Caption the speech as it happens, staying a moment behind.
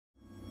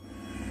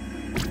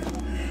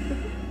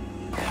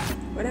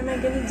What am I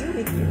gonna do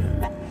with you?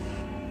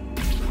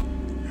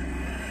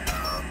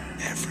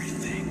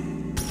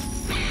 Everything.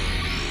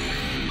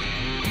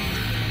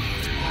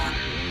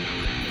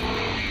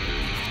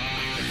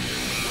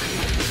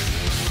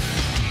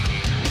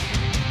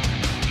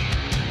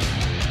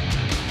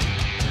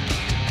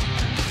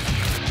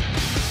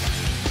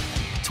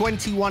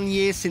 21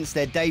 years since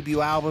their debut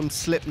album,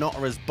 Slipknot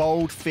are as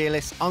bold,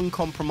 fearless,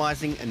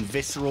 uncompromising, and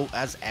visceral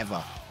as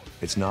ever.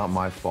 It's not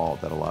my fault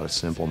that a lot of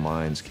simple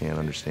minds can't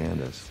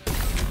understand us.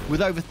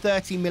 With over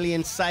 30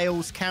 million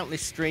sales,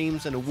 countless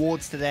streams, and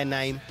awards to their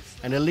name,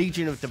 and a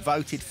legion of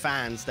devoted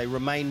fans, they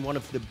remain one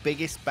of the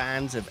biggest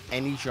bands of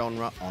any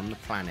genre on the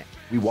planet.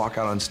 We walk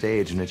out on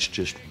stage and it's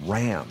just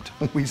rammed.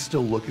 We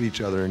still look at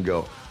each other and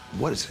go,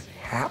 what is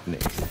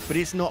happening? But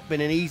it's not been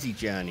an easy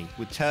journey,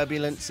 with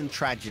turbulence and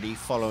tragedy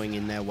following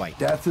in their wake.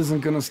 Death isn't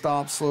gonna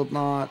stop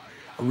Slipknot.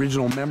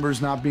 Original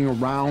members not being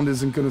around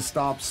isn't gonna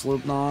stop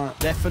Slipknot.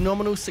 Their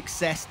phenomenal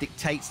success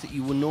dictates that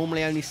you will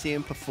normally only see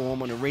them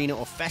perform on arena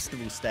or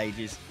festival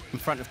stages in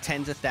front of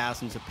tens of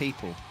thousands of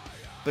people.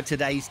 But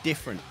today's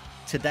different.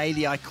 Today,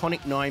 the iconic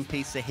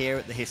 9-piece are here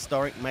at the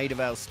historic Maida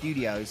Vale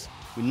Studios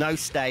with no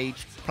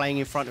stage, playing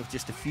in front of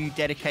just a few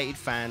dedicated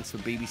fans for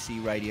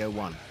BBC Radio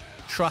 1.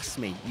 Trust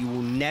me, you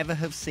will never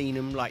have seen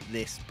them like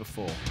this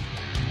before.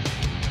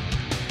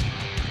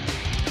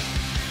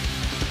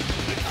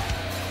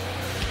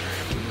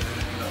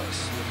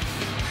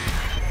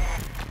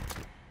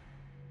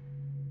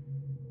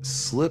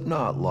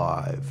 Slipknot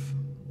Live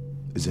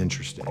is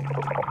interesting.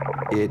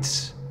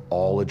 It's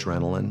all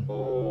adrenaline,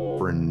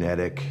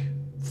 frenetic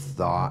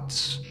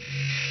thoughts,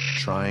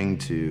 trying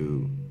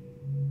to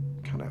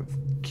kind of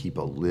keep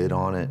a lid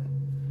on it,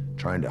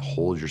 trying to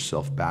hold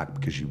yourself back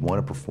because you want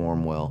to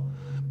perform well,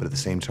 but at the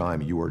same time,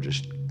 you are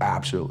just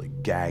absolutely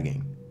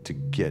gagging to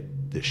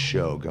get this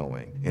show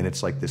going. And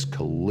it's like this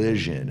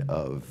collision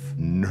of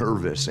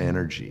nervous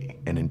energy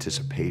and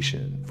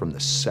anticipation from the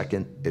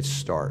second it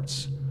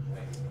starts.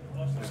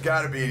 There's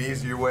gotta be an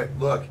easier way.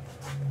 Look,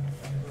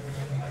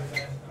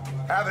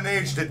 haven't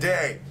aged a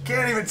day.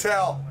 Can't even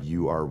tell.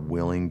 You are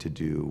willing to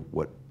do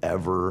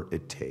whatever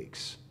it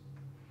takes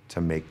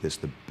to make this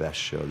the best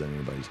show that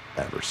anybody's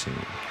ever seen.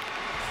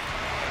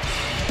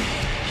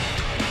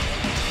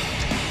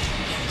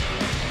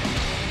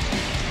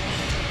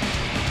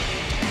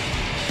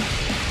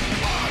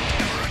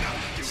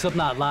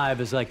 Slipknot Live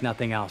is like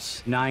nothing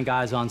else. 9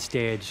 guys on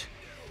stage,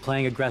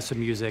 playing aggressive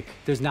music.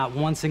 There's not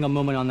one single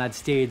moment on that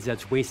stage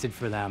that's wasted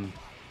for them.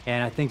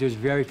 And I think there's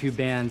very few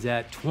bands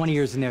that 20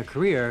 years in their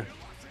career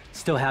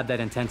still have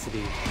that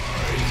intensity.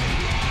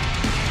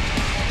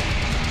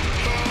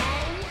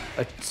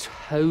 A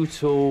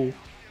total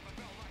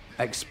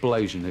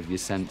explosion of your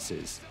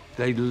senses.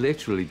 They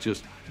literally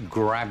just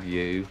grab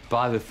you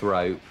by the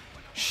throat,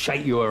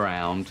 shake you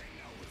around,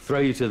 throw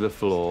you to the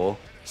floor,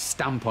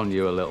 stamp on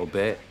you a little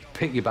bit,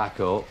 pick you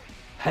back up,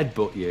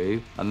 headbutt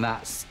you, and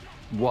that's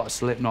what a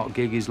Slipknot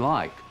gig is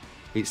like.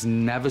 It's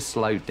never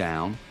slowed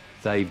down.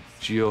 They've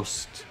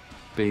just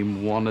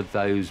been one of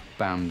those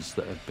bands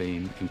that have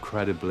been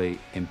incredibly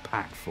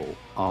impactful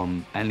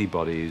on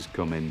anybody who's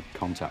come in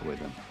contact with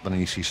them. Then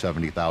you see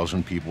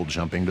 70,000 people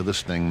jumping to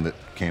this thing that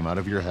came out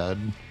of your head.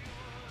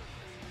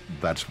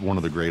 That's one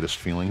of the greatest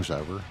feelings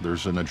ever.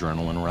 There's an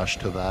adrenaline rush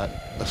to that,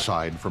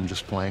 aside from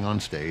just playing on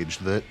stage,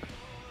 that,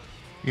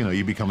 you know,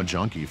 you become a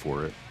junkie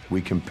for it.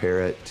 We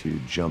compare it to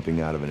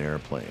jumping out of an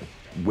airplane,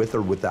 with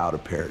or without a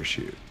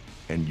parachute,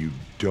 and you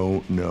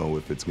don't know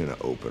if it's gonna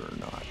open or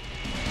not.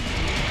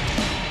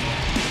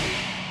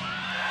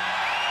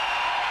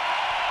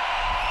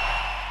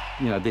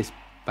 You know, this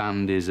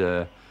band is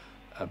a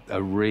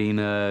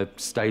arena,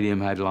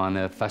 stadium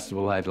headliner,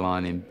 festival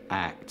headlining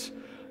act,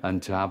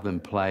 and to have them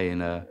play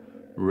in a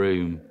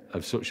room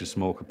of such a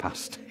small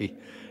capacity,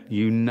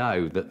 you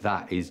know that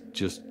that is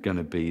just going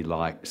to be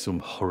like some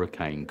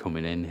hurricane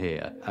coming in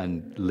here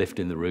and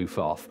lifting the roof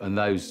off, and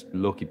those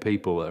lucky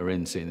people that are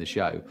in seeing the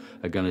show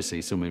are going to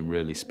see something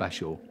really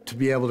special. To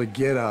be able to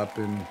get up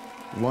in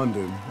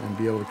London and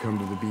be able to come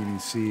to the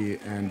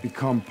BBC and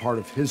become part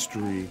of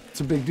history,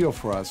 it's a big deal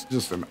for us,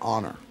 just an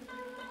honor.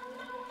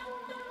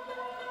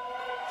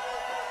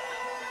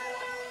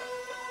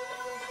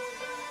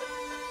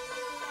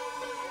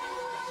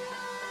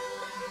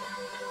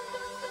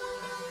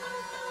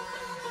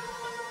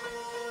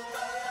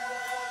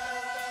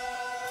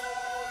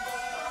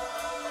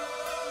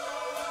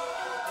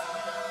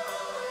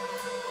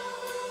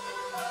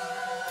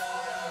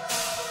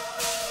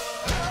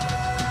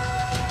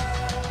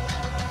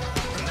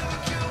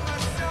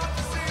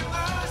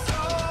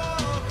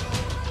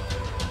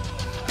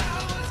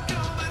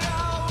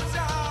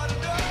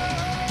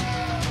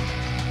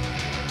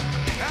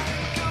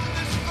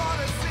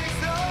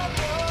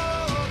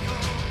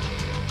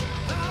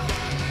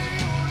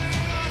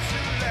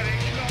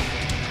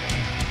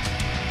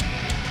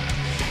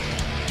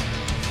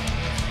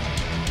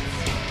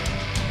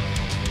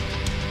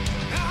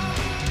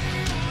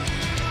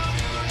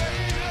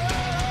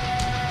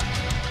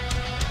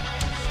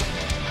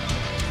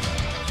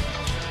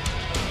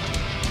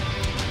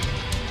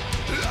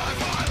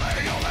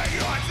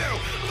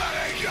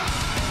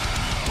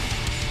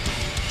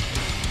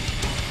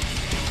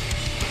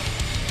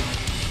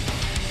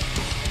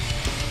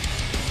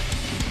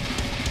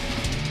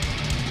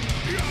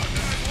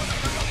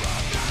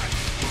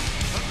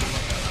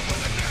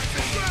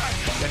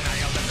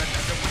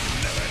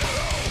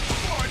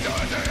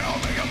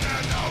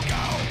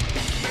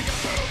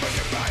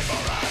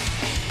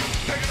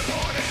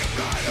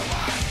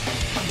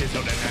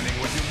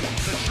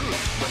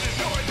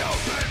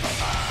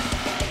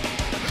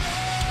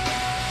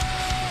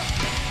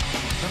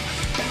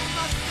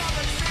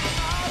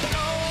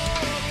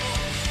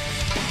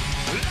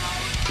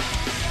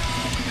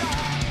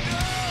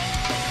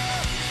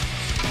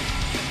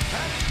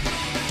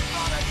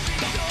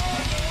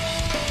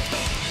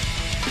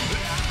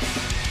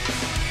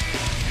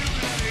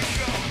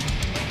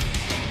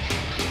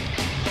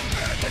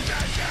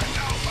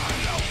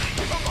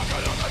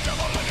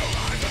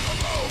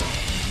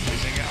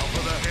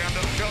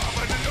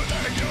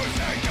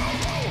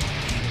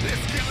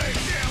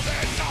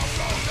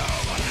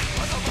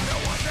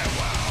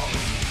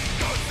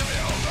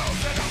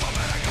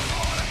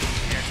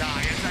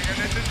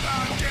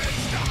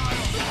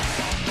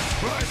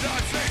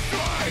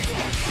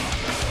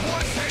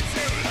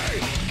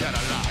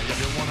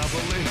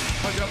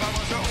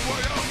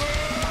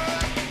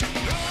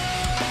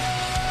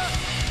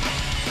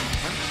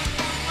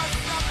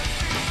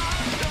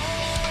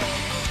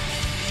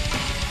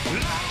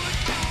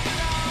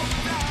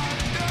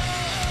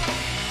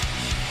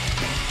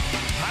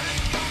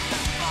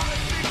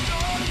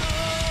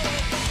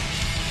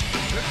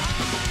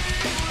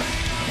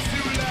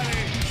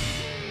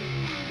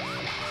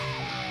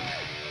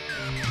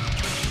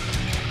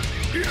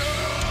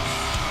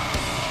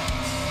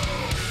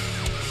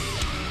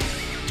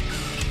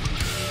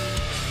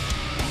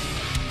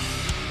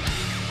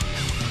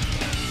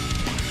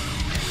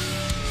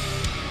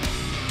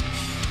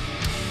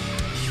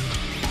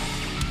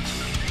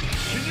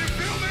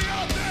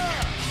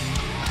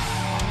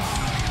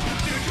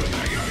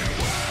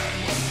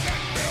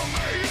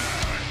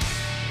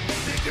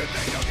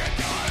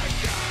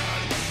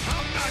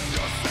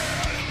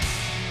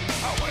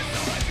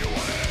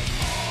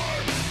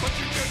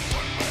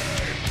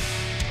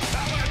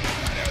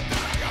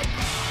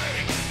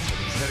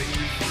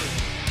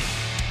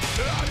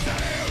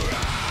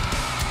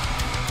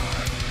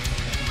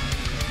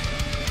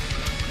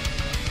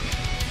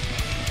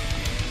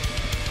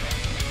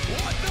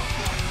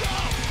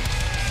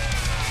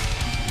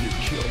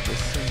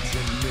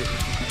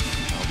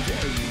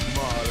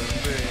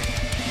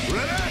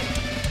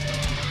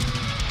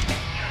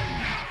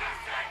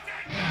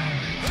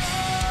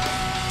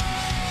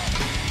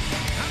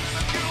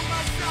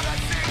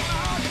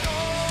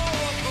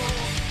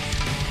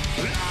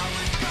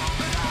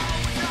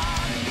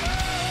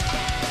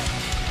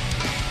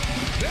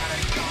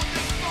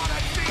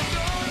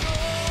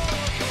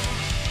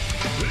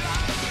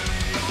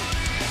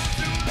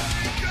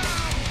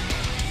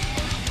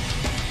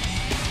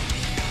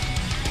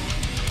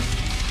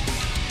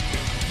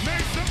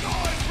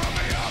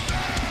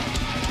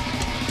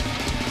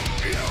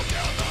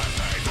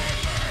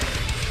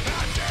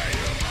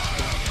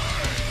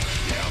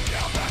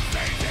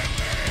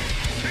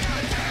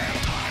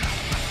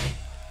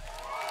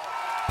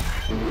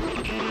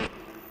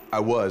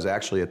 I was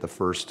actually at the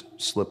first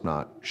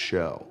Slipknot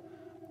show,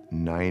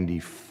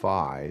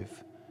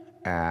 95,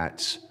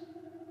 at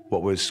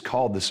what was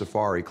called the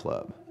Safari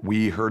Club.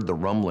 We heard the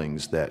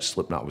rumblings that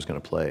Slipknot was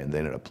gonna play, and they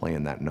ended up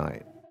playing that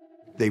night.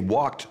 They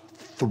walked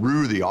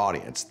through the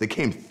audience. They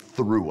came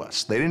through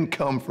us. They didn't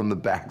come from the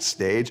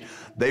backstage.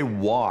 They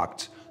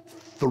walked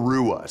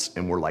through us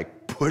and were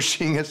like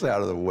pushing us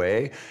out of the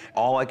way.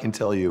 All I can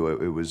tell you,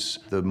 it was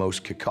the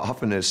most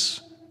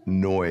cacophonous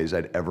noise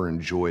I'd ever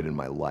enjoyed in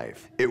my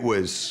life. It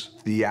was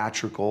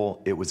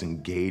theatrical, it was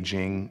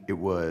engaging, it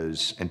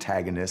was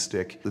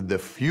antagonistic. The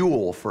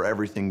fuel for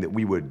everything that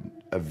we would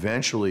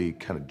eventually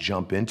kind of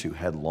jump into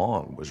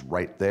headlong was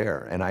right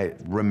there. And I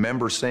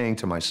remember saying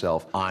to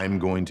myself, I'm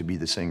going to be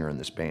the singer in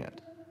this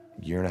band.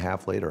 A year and a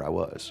half later, I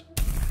was.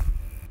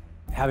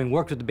 Having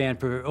worked with the band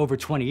for over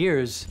 20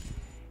 years,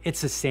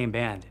 it's the same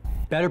band.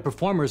 Better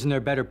performers and they're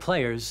better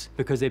players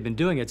because they've been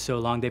doing it so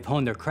long, they've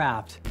honed their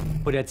craft,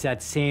 but it's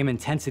that same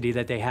intensity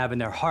that they have in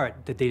their heart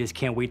that they just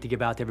can't wait to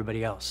give out to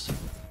everybody else.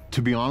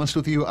 To be honest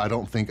with you, I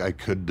don't think I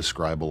could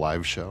describe a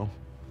live show.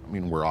 I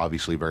mean, we're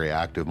obviously very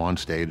active on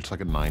stage. It's like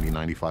a 90,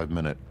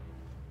 95-minute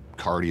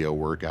cardio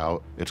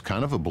workout. It's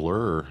kind of a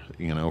blur,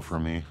 you know, for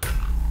me.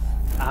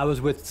 I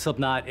was with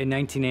Slipknot in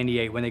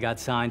 1998 when they got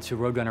signed to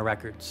Roadrunner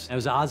Records. It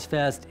was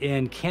Ozfest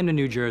in Camden,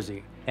 New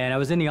Jersey. And I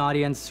was in the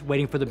audience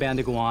waiting for the band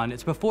to go on.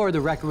 It's before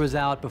the record was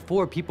out,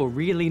 before people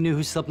really knew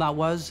who Slipknot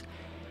was.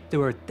 There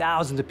were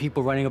thousands of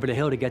people running over the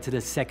hill to get to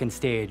the second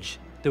stage.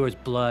 There was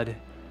blood,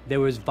 there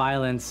was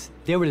violence.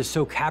 They were just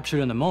so captured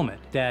in the moment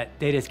that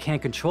they just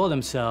can't control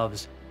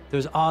themselves.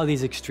 There's all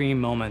these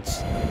extreme moments.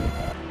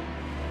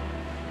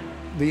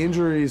 The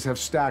injuries have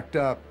stacked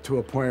up to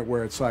a point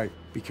where it's like,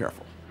 be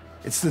careful.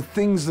 It's the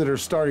things that are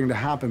starting to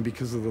happen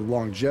because of the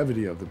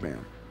longevity of the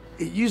band.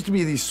 It used to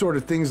be these sort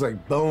of things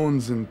like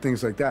bones and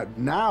things like that.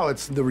 Now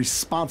it's the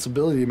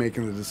responsibility of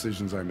making the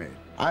decisions I made.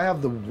 I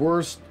have the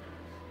worst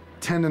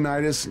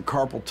tendonitis and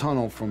carpal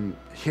tunnel from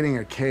hitting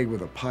a keg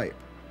with a pipe.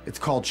 It's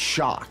called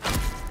shock.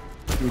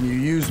 When you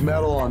use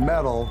metal on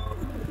metal,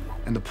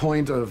 and the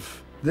point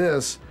of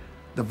this,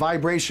 the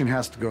vibration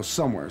has to go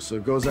somewhere. So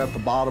it goes at the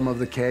bottom of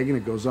the keg and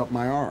it goes up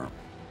my arm.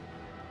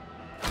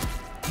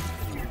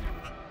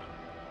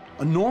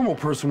 A normal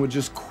person would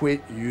just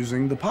quit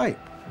using the pipe.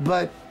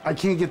 But I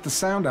can't get the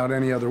sound out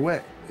any other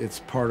way.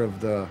 It's part of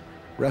the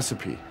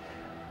recipe.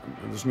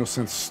 There's no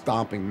sense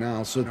stopping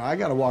now. So I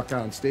gotta walk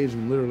out on stage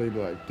and literally be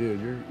like,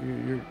 dude,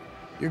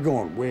 you're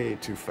going way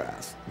too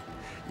fast.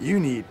 You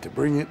need to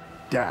bring it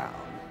down.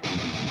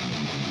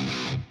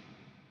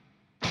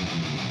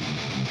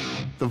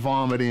 The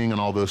vomiting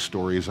and all those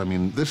stories, I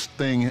mean, this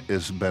thing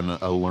has been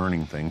a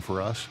learning thing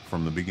for us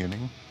from the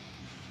beginning.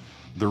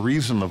 The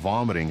reason the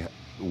vomiting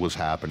was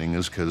happening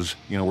is because,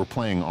 you know, we're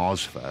playing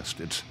Ozfest.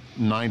 It's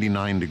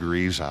 99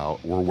 degrees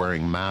out. We're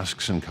wearing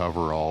masks and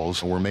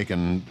coveralls. We're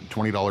making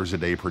 $20 a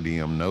day per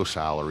diem, no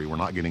salary. We're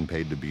not getting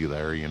paid to be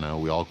there, you know.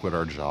 We all quit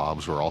our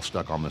jobs. We're all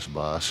stuck on this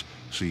bus.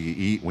 So you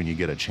eat when you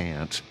get a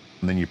chance.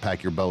 And then you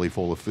pack your belly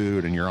full of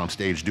food and you're on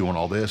stage doing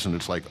all this and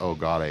it's like, oh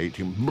God, I ate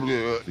too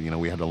much. You know,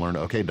 we had to learn,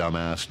 okay,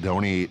 dumbass,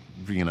 don't eat,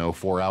 you know,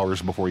 4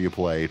 hours before you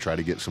play. Try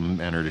to get some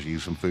energy,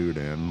 some food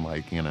in,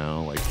 like, you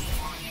know, like.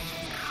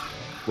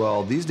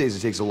 Well, these days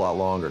it takes a lot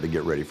longer to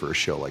get ready for a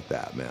show like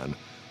that, man.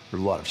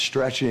 There's a lot of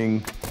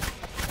stretching,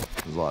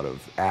 there's a lot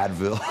of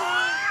Advil.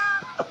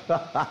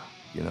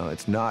 You know,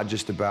 it's not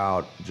just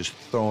about just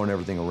throwing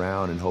everything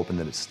around and hoping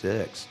that it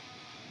sticks.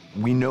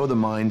 We know the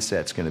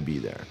mindset's gonna be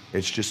there.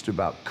 It's just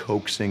about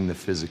coaxing the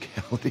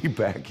physicality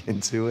back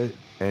into it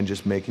and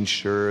just making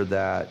sure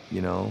that,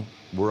 you know,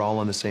 we're all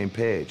on the same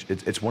page.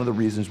 It's one of the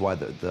reasons why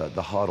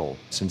the huddle,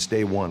 since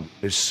day one,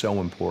 is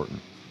so important.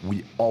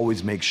 We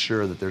always make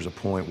sure that there's a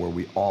point where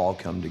we all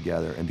come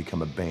together and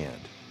become a band.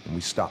 And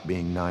we stop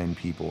being 9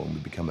 people and we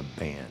become a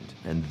band.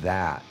 And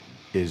that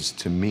is,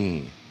 to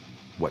me,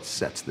 what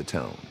sets the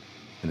tone.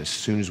 And as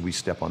soon as we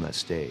step on that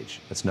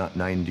stage, that's not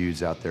 9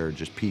 dudes out there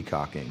just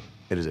peacocking.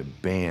 It is a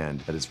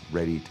band that is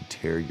ready to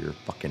tear your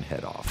fucking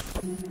head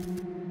off.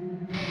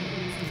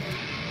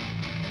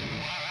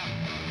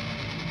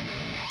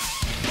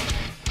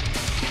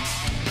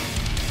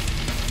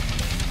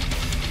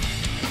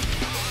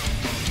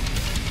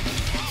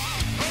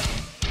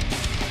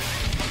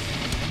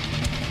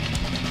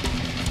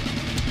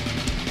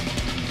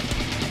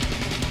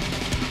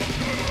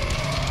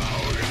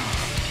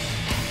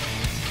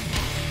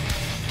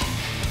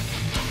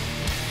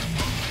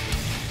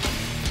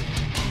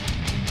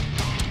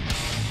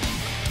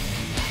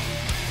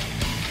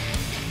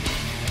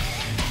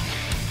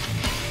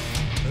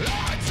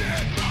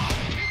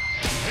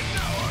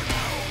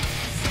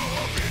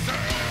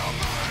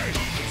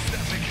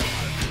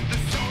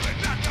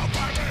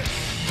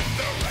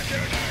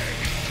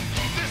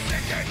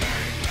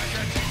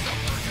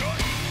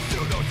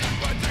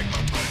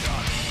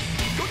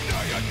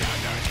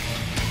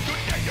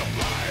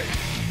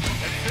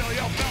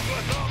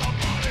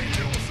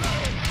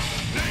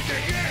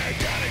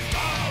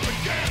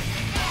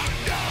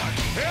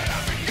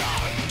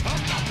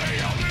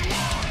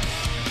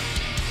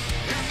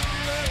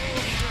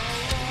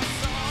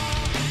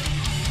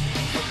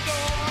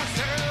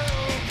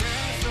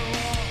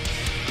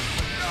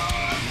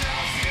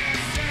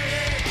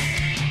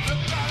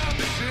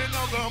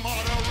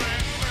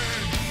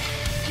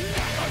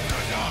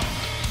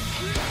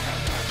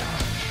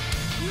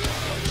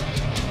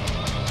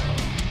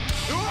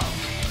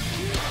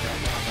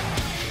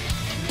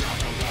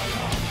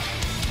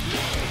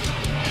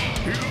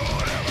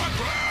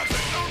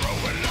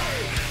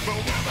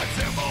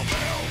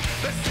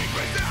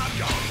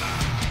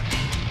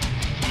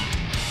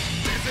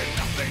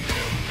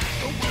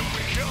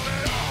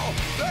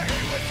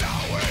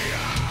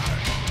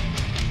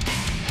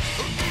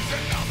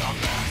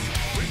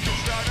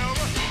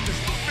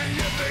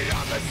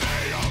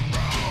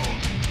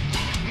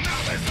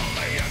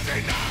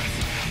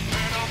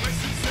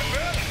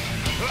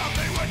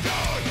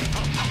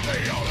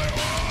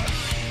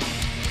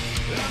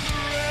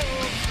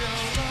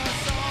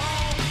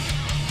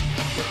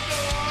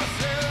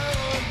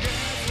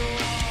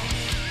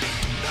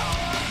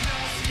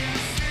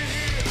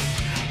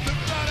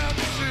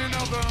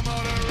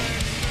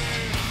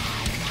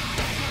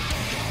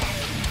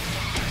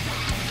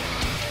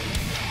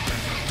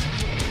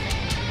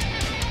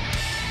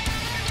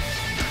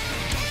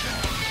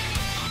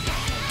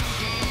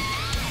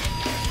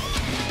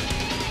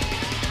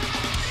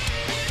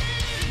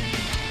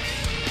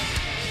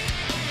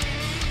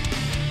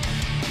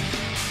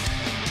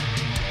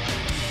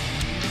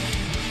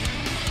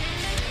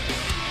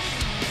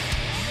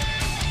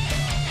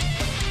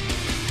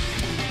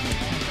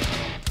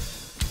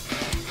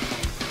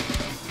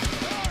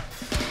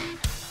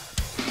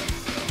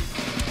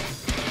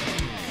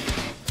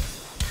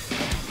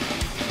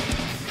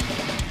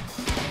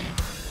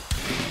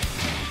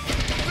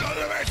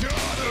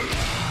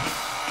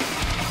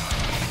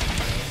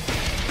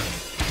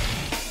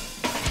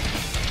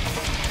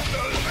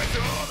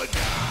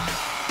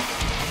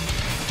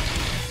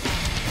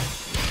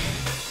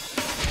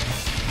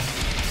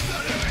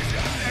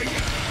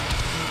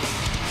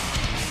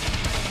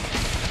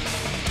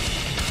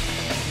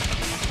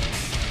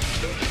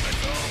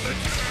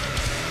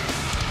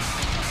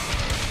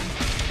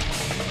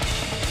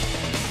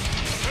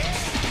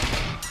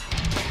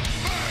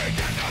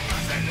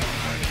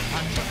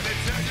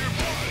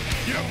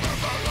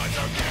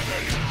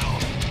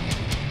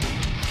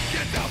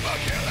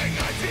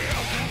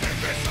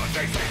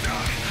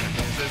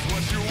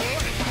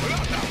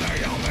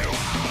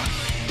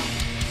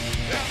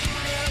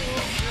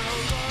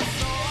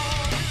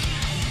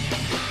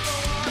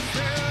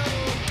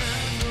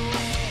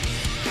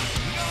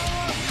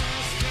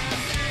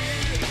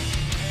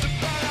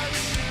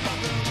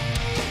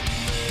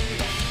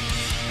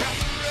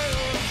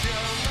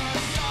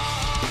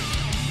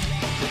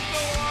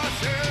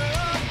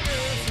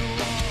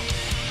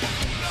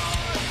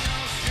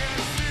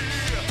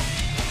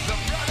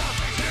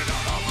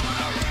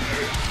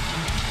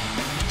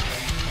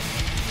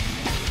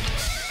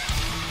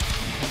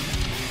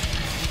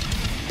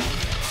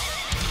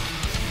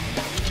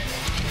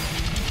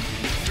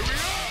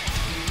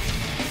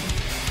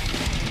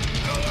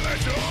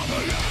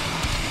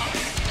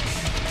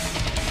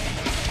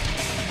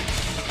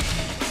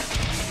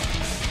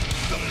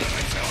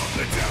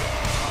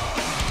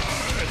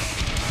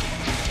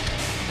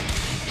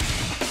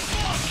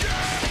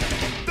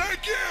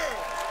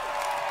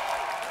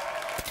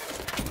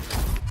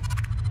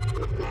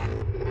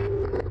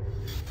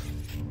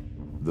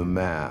 The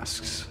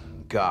Masks.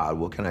 God,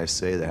 what can I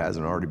say that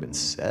hasn't already been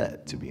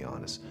said, to be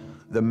honest?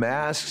 The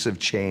Masks have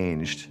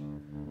changed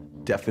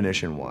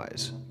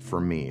definition-wise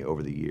for me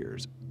over the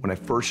years. When I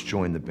first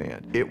joined the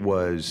band, it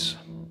was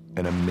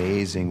an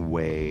amazing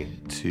way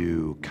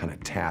to kind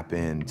of tap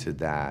into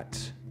that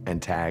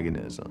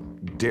antagonism.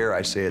 Dare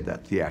I say it,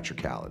 that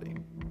theatricality.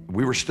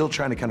 We were still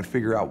trying to kind of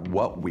figure out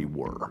what we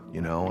were,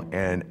 you know?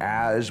 And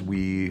as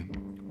we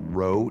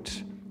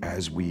wrote,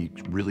 as we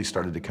really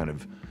started to kind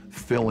of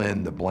fill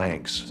in the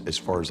blanks as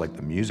far as like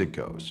the music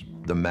goes,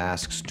 the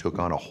Masks took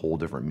on a whole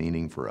different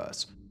meaning for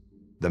us.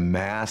 The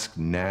Mask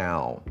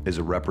now is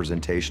a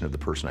representation of the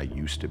person I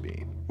used to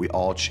be. We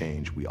all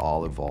change, we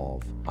all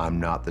evolve. I'm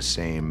not the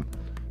same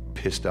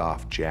pissed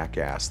off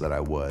jackass that I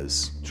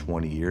was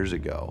 20 years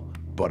ago,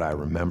 but I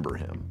remember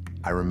him.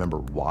 I remember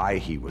why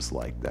he was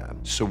like that.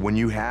 So when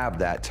you have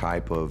that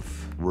type of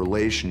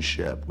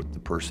relationship with the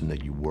person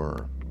that you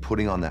were,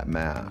 putting on that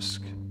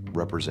mask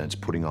represents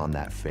putting on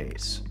that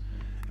face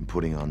and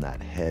putting on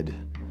that head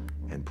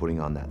and putting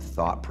on that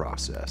thought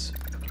process.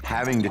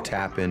 Having to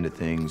tap into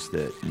things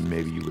that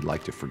maybe you would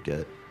like to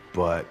forget,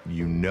 but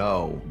you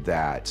know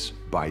that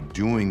by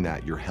doing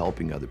that, you're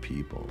helping other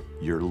people.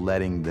 You're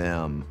letting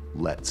them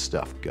let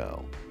stuff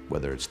go,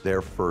 whether it's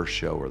their first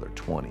show or their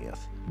 20th.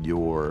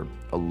 You're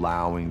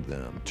allowing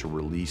them to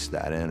release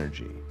that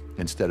energy.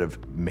 Instead of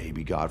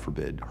maybe, God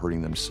forbid,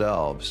 hurting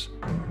themselves,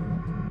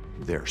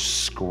 they're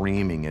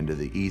screaming into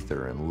the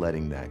ether and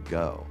letting that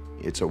go.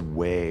 It's a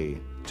way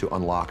to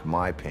unlock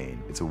my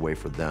pain. It's a way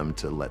for them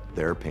to let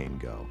their pain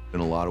go.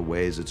 In a lot of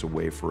ways, it's a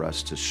way for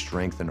us to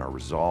strengthen our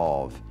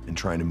resolve in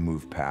trying to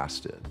move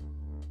past it.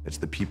 It's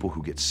the people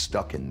who get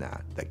stuck in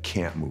that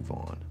can't move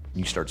on.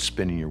 You start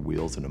spinning your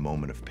wheels in a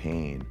moment of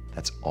pain,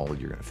 that's all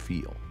you're gonna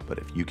feel. But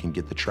if you can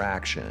get the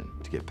traction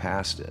to get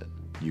past it,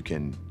 you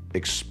can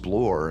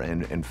explore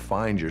and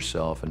find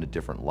yourself in a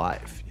different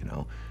life, you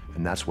know?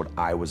 And that's what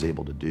I was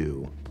able to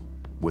do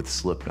with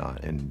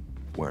Slipknot and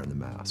wearing the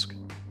mask.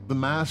 The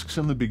Masks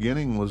in the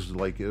beginning was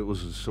like, it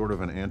was sort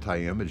of an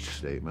anti-image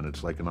statement.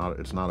 It's like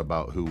it's not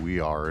about who we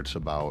are, it's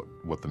about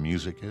what the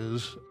music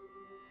is.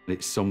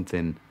 It's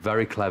something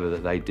very clever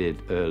that they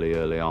did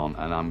early on,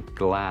 and I'm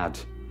glad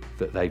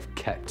that they've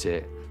kept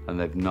it and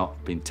they've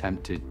not been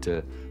tempted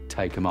to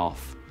take them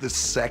off. The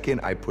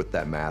second I put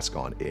that mask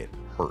on, it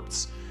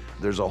hurts.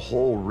 There's a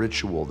whole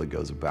ritual that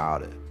goes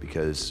about it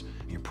because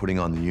you're putting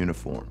on the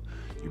uniform,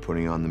 you're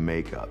putting on the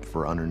makeup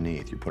for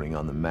underneath, you're putting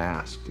on the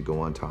mask to go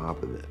on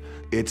top of it.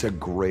 It's a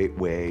great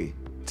way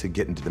to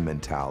get into the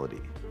mentality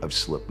of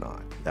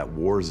Slipknot, that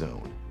war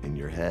zone in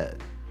your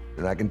head.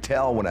 And I can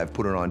tell when I've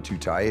put it on too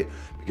tight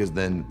because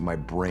then my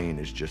brain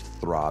is just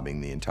throbbing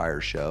the entire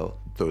show.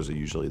 Those are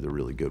usually the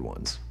really good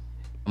ones.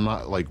 I'm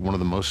not like one of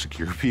the most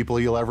secure people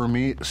you'll ever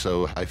meet,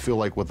 so I feel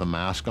like with the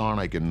mask on,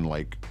 I can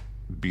like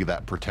be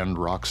that pretend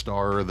rock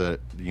star that,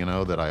 you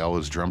know, that I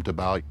always dreamt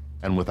about.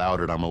 And without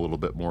it, I'm a little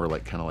bit more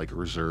like kind of like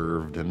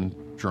reserved and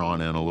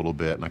drawn in a little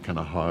bit, and I kind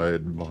of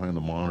hide behind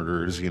the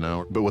monitors, you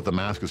know. But with the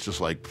mask, it's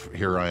just like,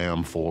 here I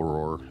am, full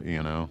roar,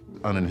 you know,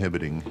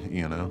 uninhibiting,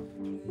 you know.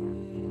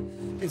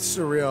 It's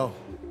surreal.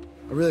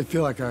 I really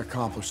feel like I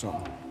accomplished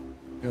something.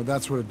 You know,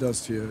 that's what it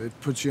does to you. It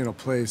puts you in a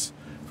place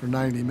for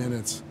 90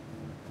 minutes.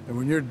 And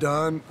when you're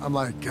done, I'm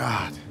like,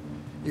 God,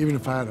 even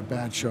if I had a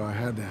bad show, I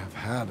had to have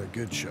had a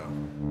good show.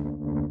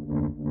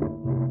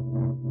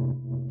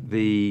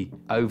 The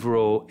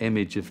overall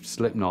image of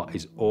Slipknot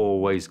is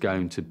always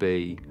going to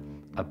be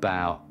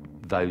about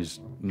those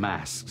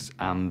masks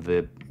and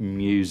the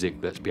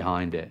music that's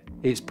behind it.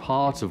 It's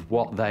part of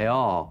what they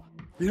are.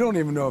 You don't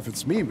even know if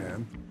it's me,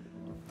 man.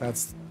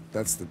 That's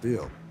the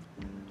deal.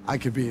 I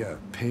could be a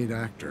paid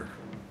actor.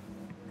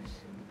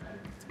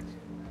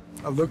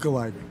 A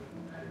lookalike.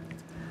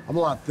 I'm a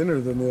lot thinner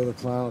than the other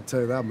clown, I'll tell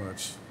you that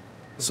much.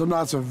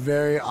 Slipknot's a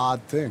very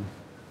odd thing.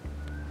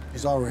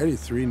 There's already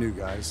 3 new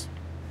guys.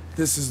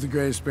 This is the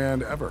greatest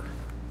band ever.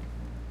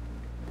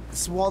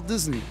 It's Walt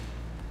Disney.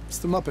 It's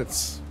the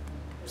Muppets.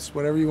 It's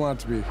whatever you want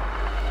it to be.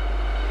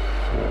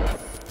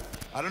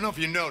 I don't know if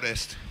you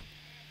noticed,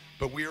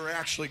 but we are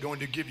actually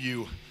going to give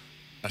you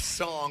a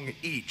song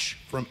each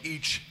from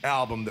each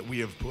album that we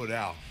have put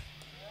out.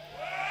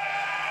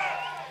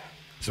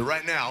 So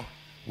right now,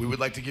 we would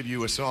like to give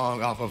you a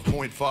song off of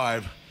Point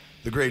 5,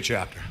 The Great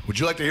Chapter. Would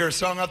you like to hear a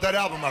song off that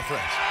album, my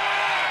friends?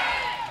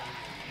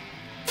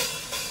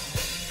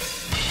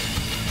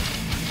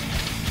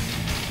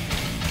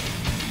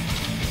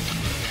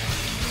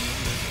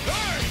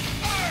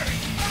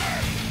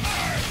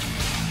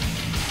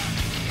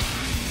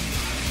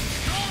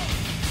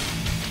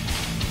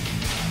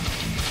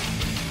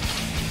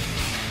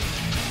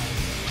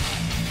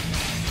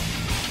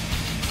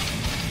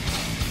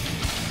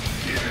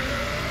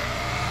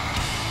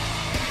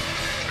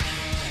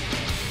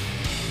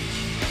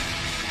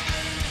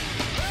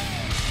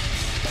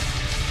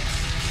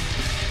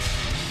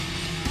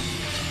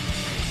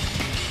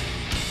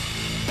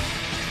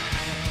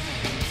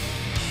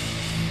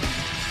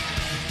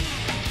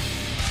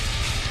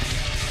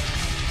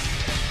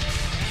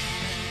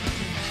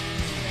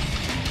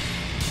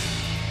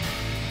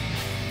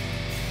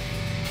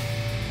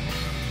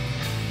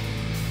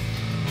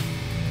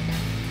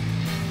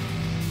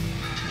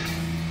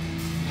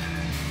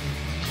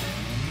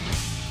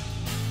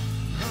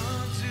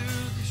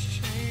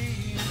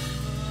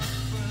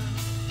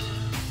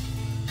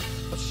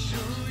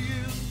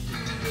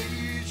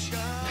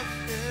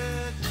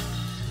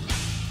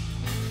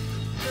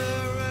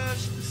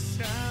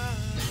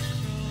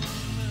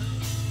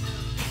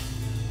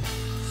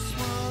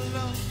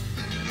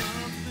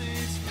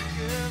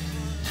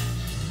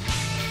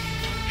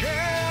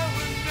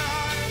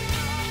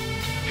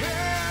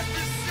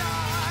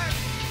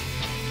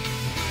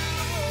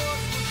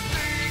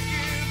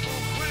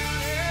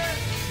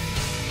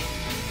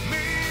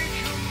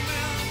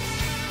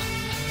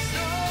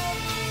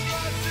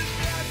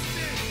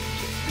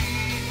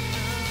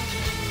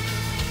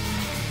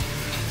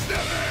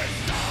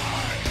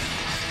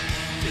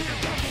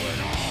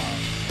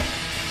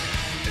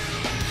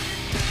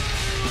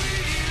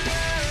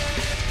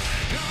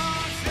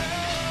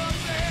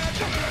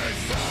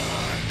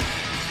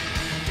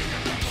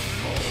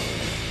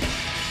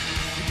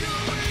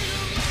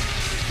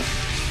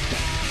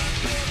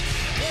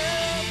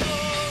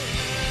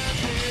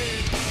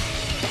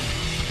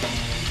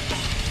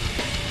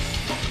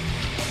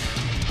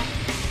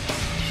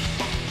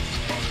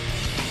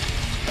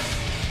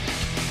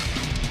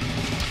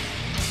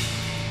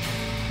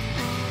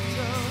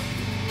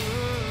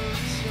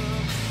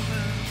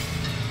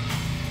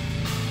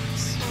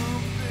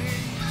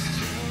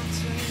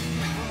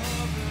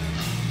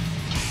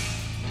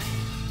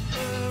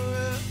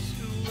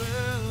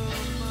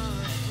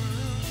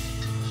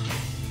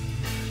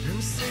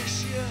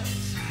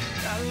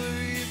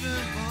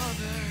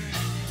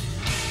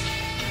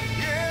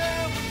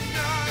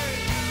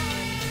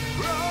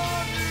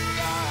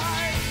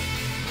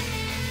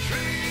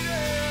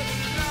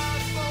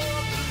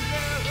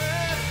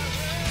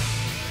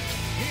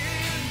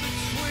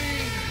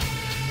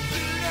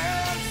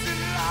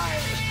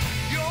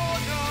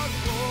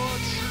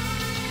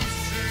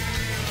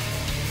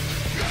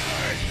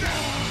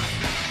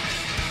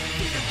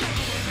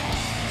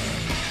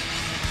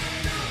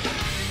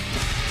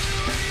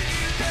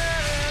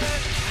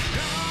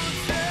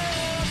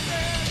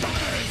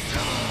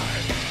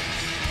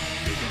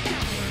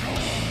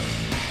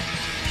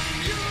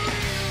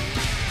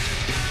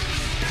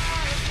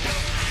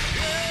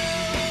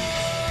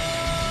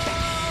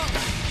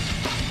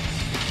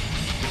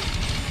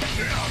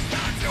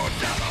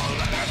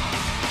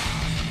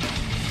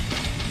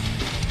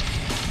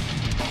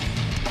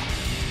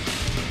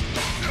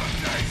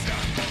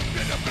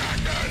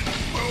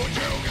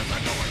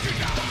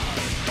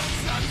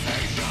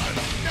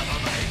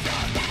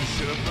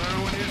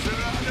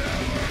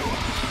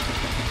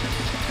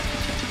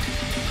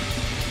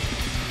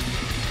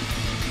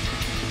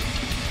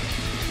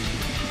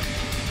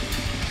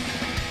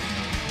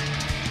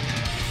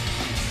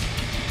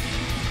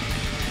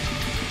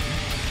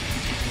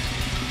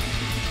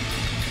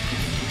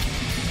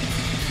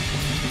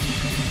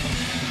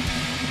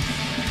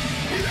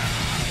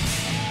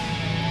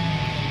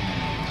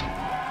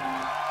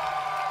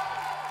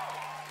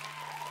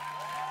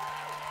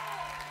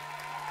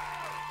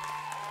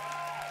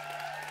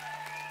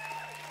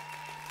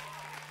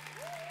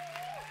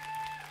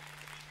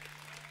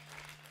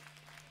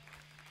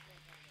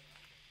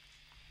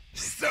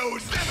 So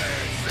step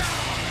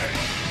inside.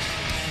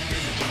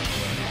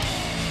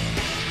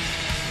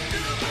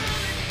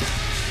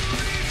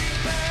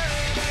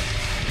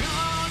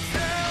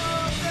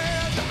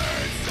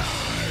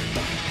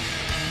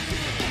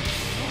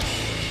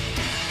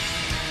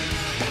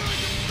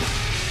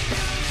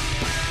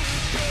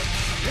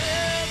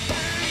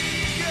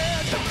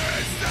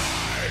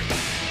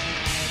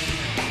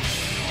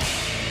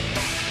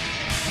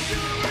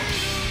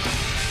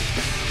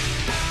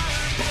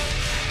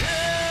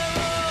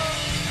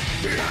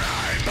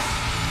 Behind my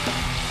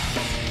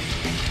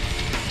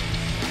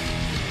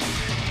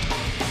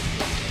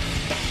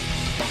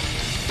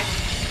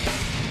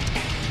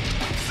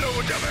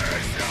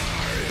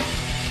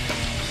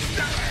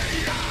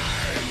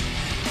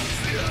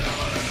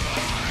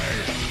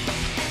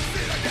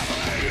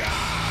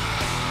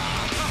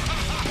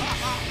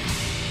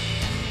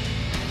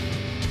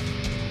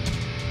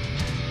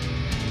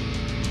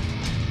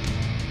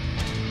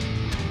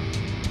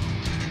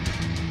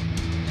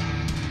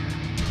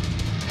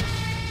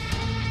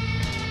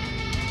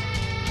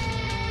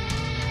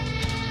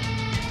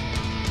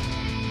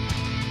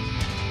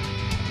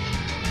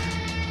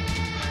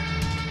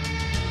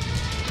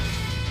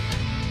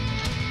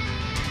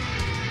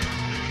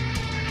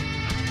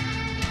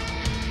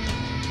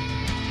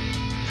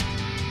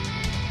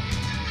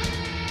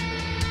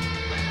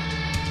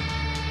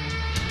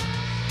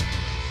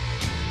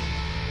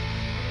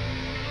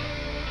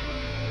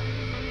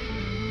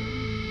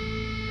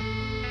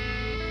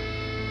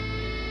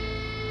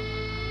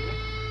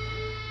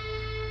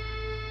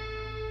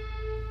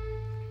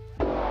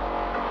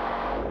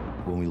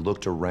When we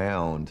looked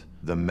around,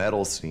 the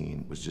metal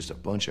scene was just a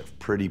bunch of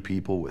pretty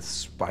people with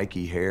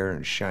spiky hair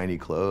and shiny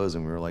clothes,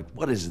 and we were like,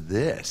 what is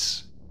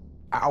this?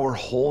 Our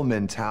whole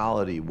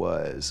mentality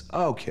was,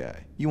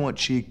 okay, you want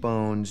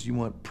cheekbones, you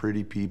want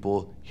pretty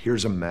people,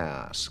 here's a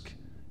mask.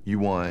 You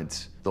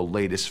want the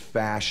latest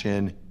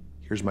fashion,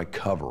 here's my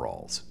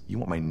coveralls. You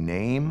want my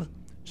name?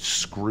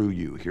 Screw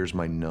you, here's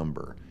my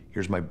number.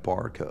 Here's my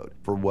barcode.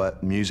 For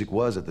what music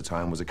was at the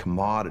time was a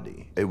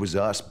commodity. It was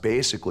us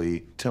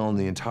basically telling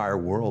the entire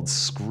world,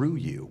 screw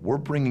you. We're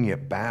bringing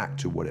it back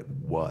to what it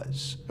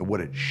was and what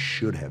it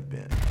should have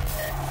been.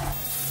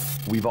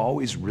 We've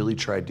always really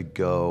tried to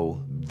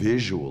go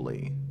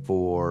visually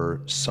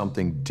for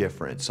something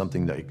different,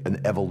 something like an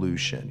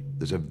evolution.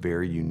 There's a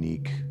very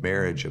unique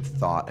marriage of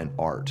thought and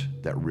art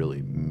that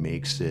really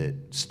makes it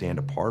stand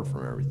apart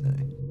from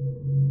everything.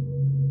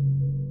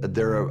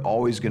 There are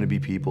always going to be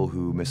people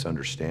who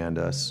misunderstand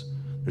us.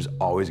 There's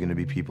always going to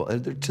be people,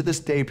 to this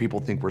day, people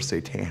think we're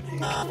satanic.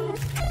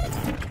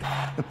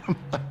 I'm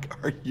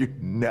like, are you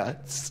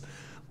nuts?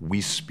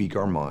 We speak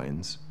our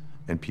minds,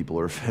 and people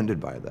are offended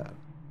by that.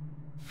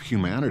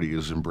 Humanity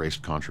has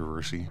embraced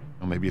controversy.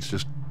 Well, maybe it's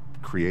just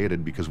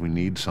created because we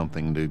need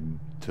something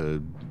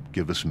to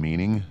give us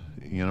meaning,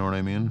 you know what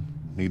I mean?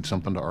 Need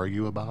something to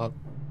argue about.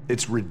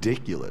 It's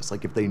ridiculous.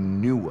 Like, if they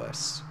knew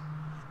us,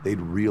 they'd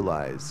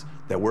realize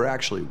that we're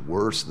actually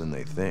worse than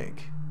they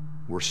think.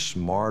 We're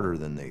smarter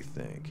than they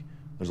think.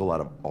 There's a lot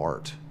of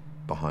art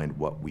behind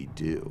what we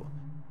do.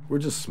 We're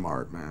just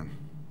smart, man.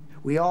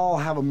 We all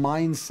have a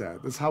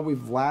mindset. That's how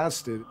we've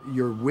lasted.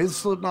 You're with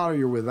Slipknot or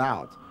you're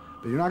without.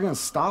 But you're not gonna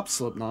stop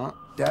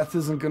Slipknot. Death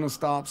isn't gonna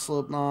stop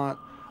Slipknot.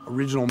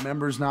 Original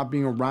members not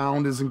being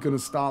around isn't gonna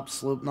stop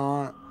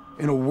Slipknot.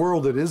 In a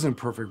world that isn't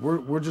perfect,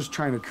 we're just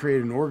trying to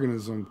create an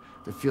organism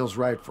that feels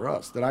right for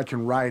us, that I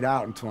can ride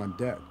out until I'm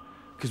dead.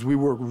 Because we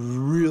work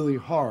really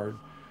hard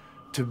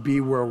to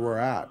be where we're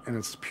at, and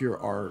it's pure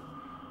art,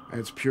 and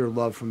it's pure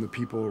love from the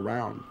people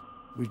around.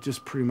 We've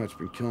just pretty much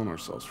been killing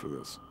ourselves for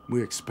this.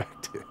 We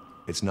expect it.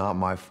 It's not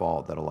my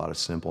fault that a lot of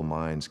simple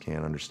minds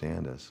can't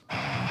understand us.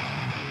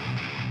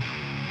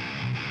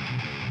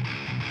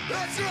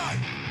 That's right!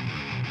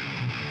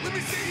 Let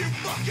me see you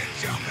fucking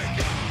jumping!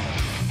 Go!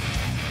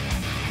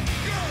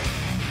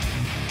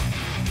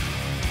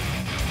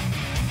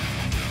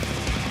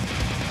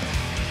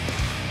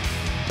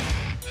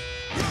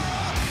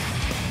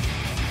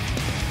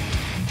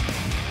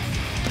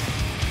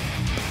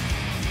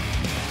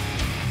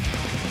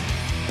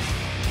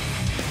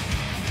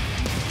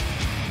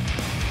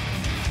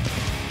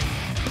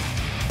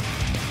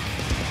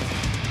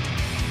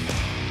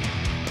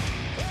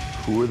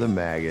 Who are the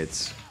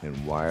maggots and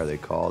why are they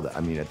called?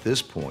 I mean, at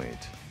this point,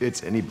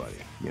 it's anybody,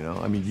 you know?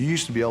 I mean, you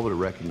used to be able to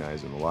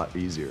recognize them a lot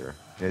easier.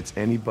 It's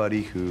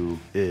anybody who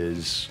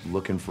is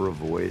looking for a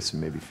voice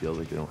and maybe feels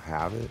like they don't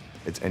have it.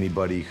 It's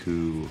anybody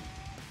who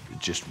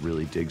just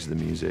really digs the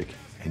music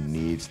and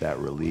needs that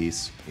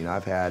release. You know,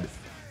 I've had,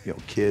 you know,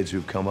 kids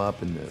who've come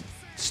up in the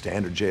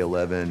standard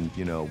J11,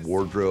 you know,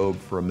 wardrobe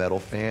for a metal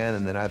fan,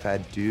 and then I've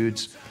had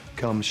dudes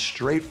come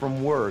straight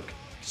from work,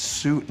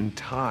 suit and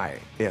tie.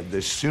 And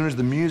as soon as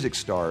the music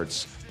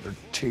starts, they're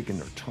taking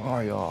their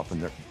tie off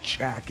and their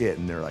jacket,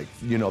 and they're like,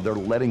 you know, they're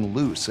letting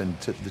loose. And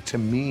to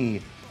me,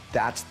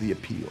 that's the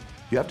appeal.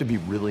 You have to be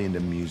really into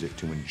music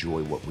to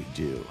enjoy what we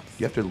do.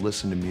 You have to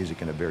listen to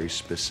music in a very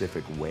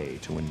specific way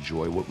to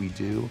enjoy what we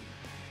do,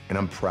 and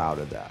I'm proud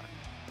of that.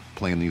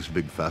 Playing these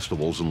big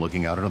festivals and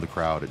looking out into the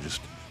crowd, it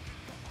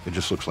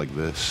just looks like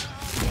this.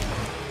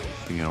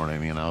 You know what I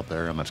mean, out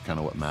there, and that's kind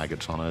of what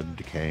maggots on a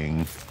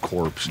decaying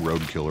corpse,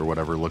 roadkill or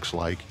whatever looks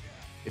like.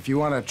 If you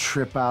want to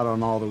trip out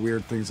on all the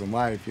weird things in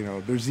life, you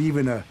know, there's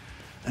even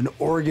an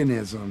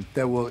organism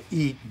that will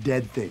eat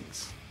dead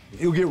things.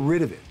 It'll get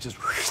rid of it, just.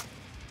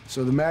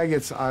 So the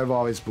maggots, I've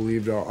always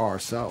believed, are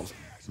ourselves.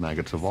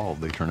 Maggots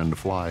evolve, they turn into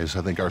flies.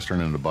 I think ours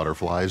turn into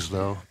butterflies,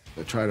 though.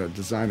 I try to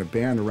design a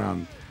band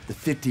around the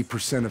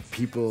 50% of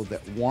people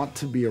that want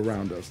to be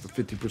around us, the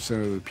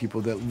 50% of the people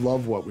that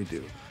love what we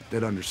do.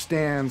 that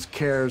understands,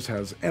 cares,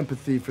 has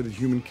empathy for the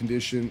human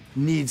condition,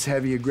 needs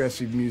heavy,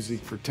 aggressive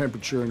music for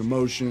temperature and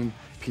emotion,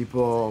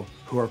 people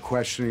who are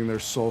questioning their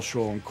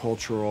social and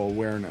cultural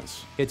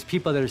awareness. It's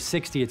people that are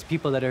 60, it's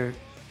people that are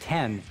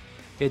 10.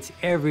 It's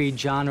every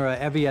genre,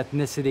 every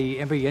ethnicity,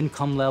 every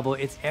income level,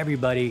 it's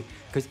everybody,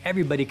 because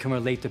everybody can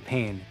relate to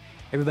pain.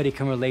 Everybody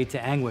can relate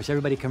to anguish.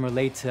 Everybody can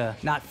relate to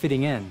not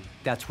fitting in.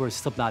 That's where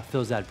Slipknot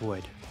fills that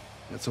void.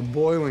 It's a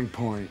boiling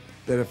point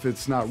that if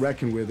it's not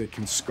reckoned with, it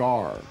can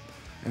scar,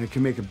 and it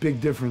can make a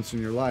big difference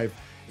in your life.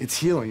 It's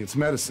healing, it's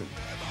medicine.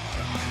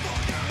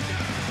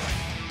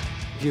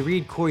 If you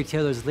read Corey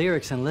Taylor's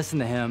lyrics and listen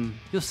to him,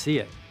 you'll see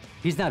it.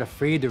 He's not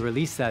afraid to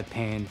release that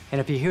pain,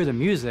 and if you hear the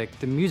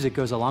music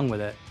goes along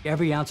with it.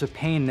 Every ounce of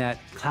pain that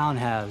Clown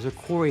has, or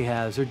Corey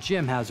has, or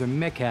Jim has, or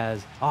Mick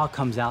has, all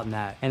comes out in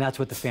that, and that's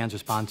what the fans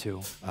respond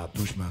to. I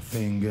push my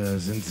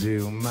fingers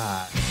into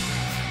my...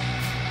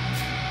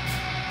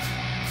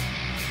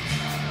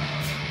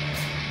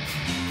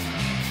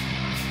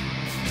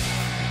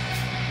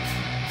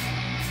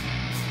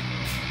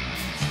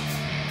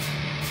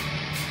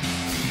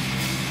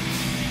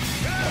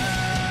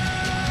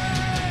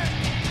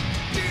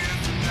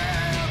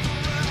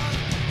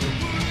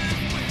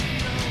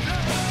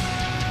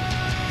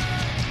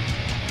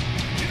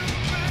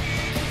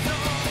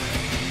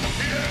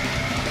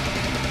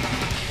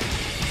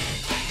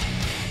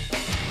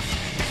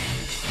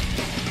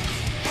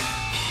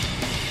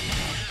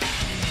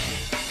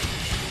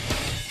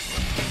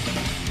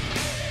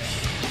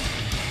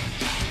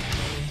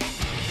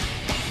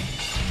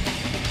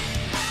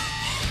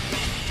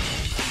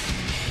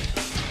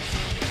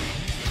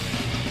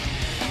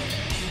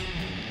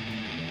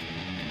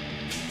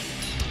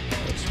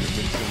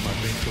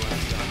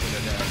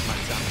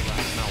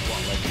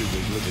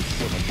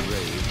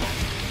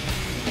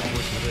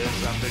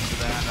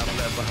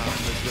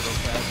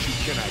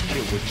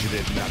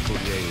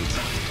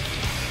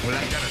 Well,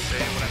 I gotta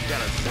say what I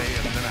gotta say,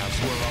 and then I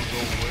swear I'll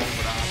go away,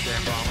 but I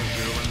can't promise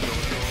you and go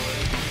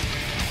away.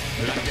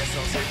 Well, I guess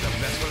I'll say the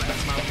best for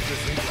last. My future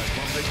seems like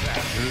one big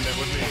path. Live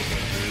with me,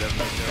 let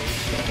me know.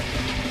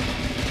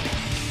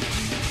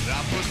 I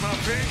put my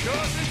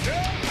fingers in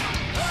there.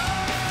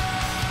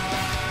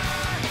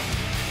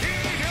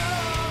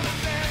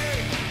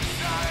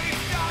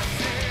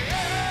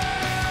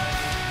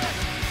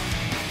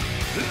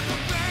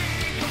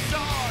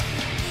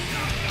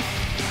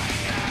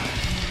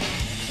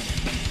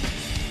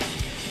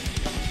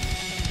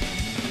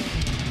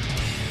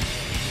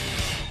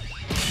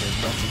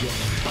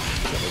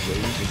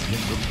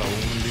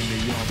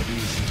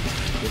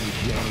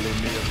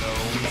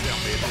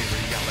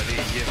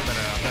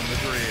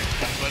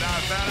 But I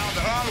found out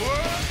the hard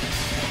work.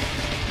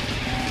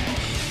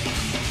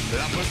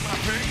 I put my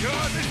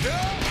fingers in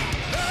there.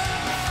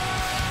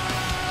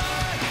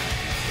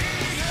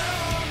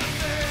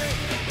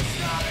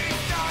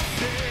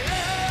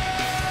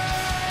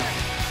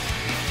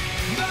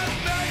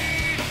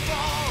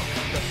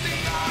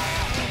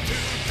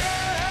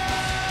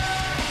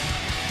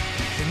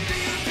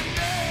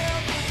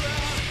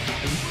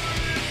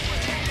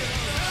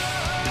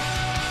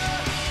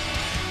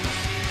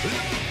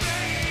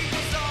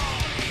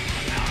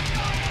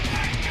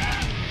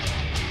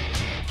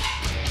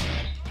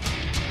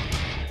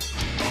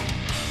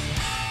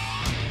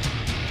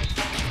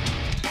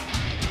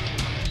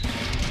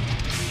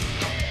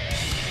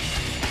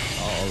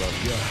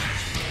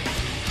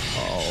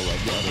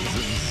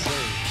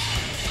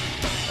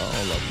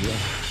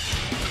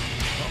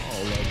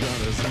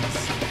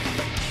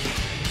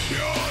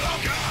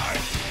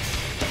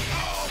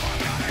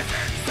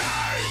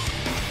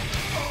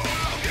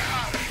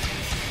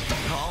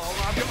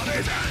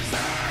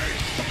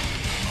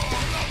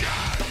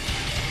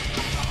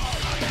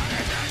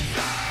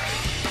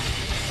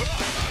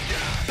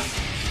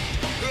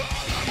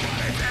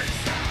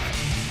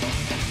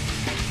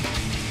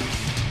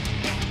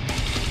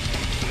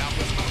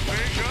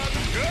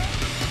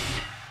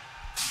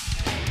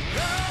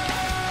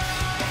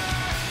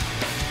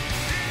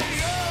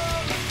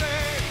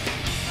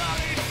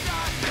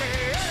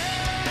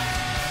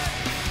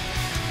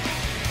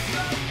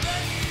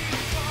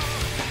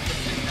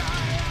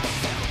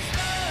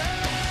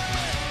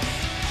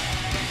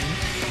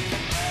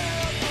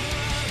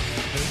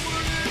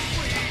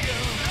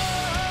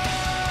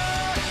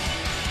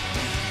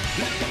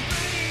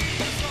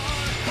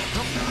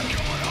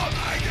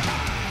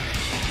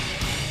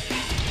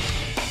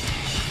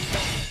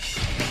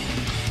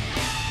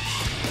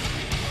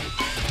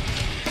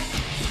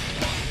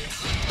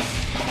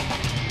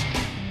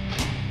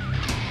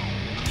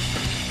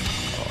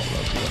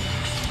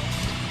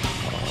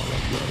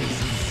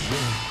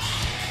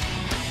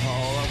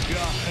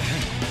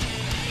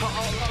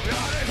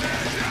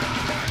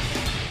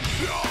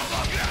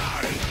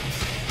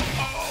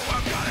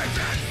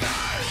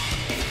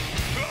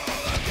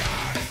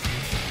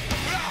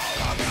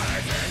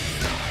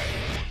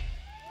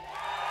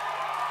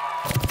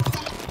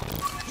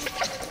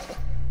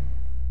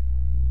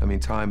 I mean,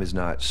 time has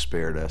not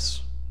spared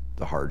us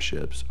the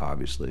hardships,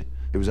 obviously.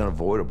 It was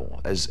unavoidable.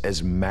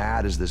 As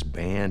mad as this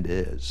band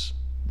is,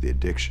 the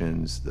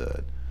addictions,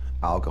 the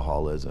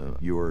alcoholism,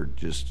 you were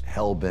just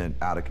hell-bent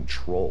out of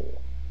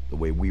control the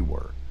way we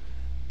were.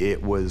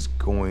 It was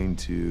going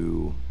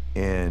to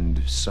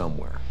end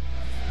somewhere.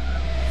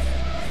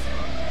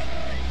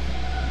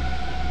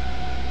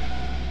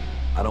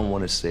 I don't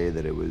want to say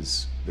that it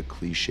was the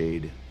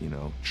cliched, you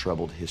know,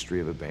 troubled history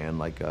of a band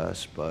like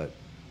us, but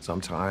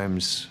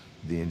sometimes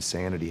the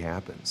insanity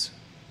happens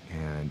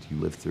and you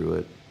live through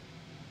it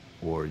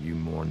or you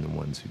mourn the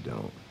ones who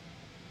don't.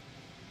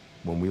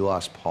 When we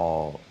lost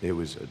Paul, it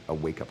was a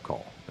wake-up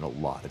call in a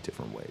lot of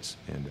different ways,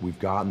 and we've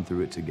gotten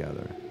through it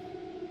together.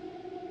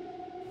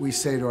 We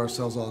say to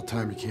ourselves all the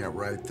time, you can't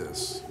write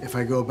this. If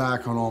I go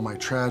back on all my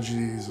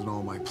tragedies and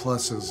all my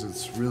pluses,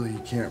 it's really, you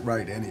can't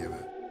write any of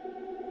it.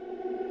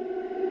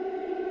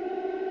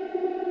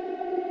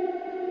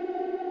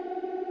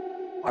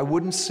 I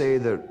wouldn't say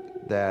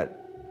that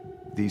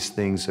these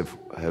things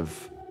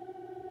have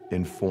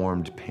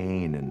informed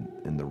pain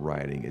in the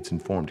writing. It's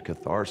informed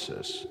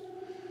catharsis.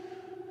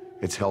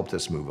 It's helped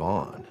us move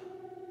on.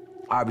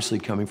 Obviously,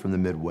 coming from the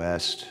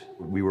Midwest,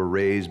 we were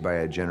raised by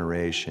a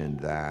generation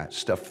that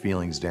stuffed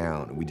feelings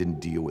down and we didn't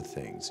deal with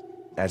things.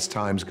 As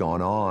time's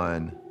gone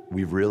on,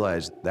 we've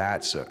realized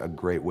that's a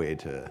great way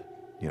to,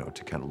 you know,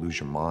 to kind of lose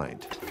your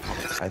mind.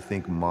 I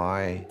think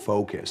my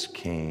focus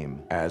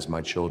came as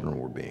my children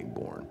were being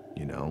born,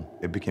 you know?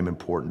 It became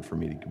important for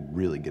me to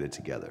really get it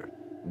together.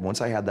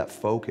 Once I had that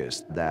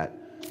focus, that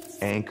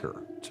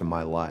anchor to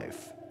my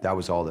life, that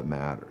was all that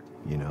mattered,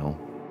 you know?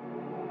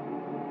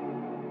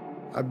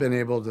 I've been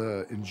able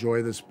to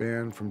enjoy this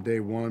band from day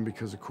one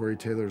because of Corey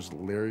Taylor's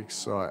lyrics,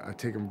 so I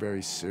take him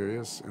very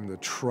serious, and the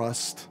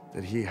trust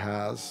that he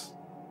has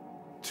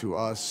to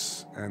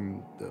us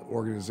and the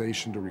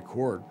organization to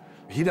record.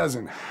 He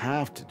doesn't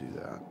have to do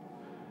that.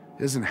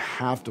 He doesn't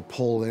have to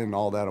pull in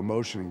all that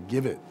emotion and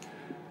give it.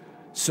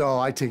 So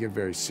I take it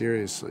very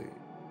seriously.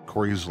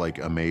 Corey's like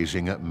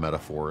amazing at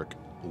metaphoric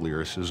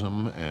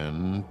lyricism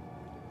and,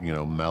 you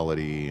know,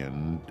 melody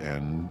and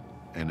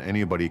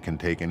anybody can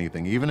take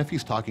anything. Even if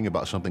he's talking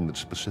about something that's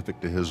specific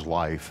to his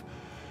life,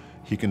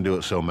 he can do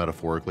it so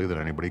metaphorically that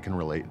anybody can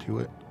relate to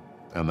it.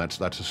 And that's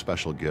a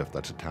special gift,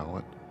 that's a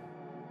talent.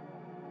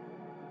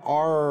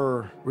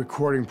 Our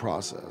recording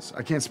process,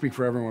 I can't speak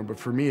for everyone, but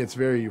for me, it's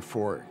very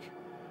euphoric.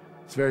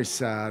 It's very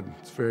sad,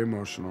 it's very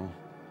emotional.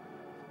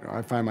 You know,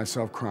 I find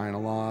myself crying a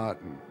lot,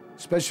 and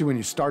especially when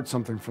you start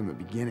something from the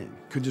beginning.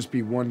 It could just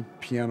be one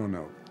piano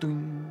note.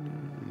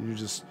 Ding, you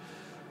just,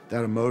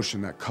 that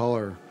emotion, that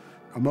color.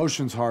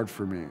 Emotion's hard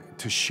for me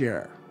to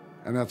share.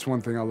 And that's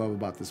one thing I love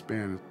about this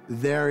band.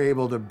 They're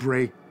able to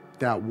break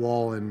that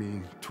wall in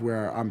me to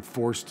where I'm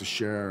forced to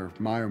share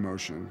my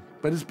emotion.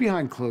 But it's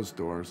behind closed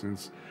doors, and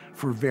it's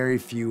for very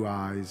few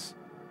eyes.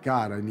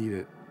 God, I need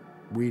it.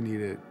 We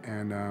need it.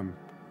 And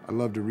I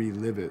love to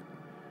relive it.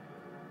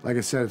 Like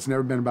I said, it's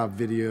never been about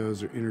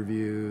videos or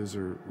interviews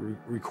or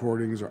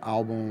recordings or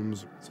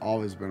albums. It's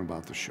always been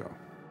about the show.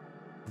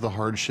 The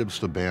hardships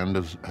the band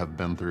have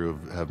been through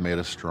have made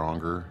us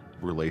stronger.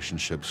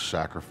 Relationships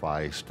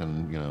sacrificed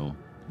and, you know,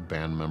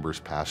 band members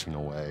passing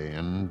away,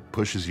 and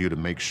pushes you to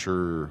make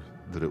sure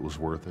that it was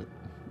worth it,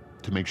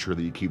 to make sure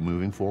that you keep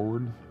moving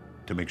forward,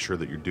 to make sure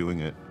that you're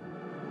doing it.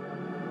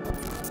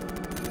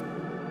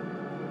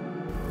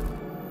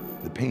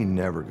 The pain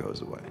never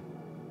goes away.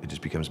 It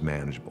just becomes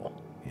manageable,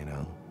 you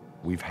know?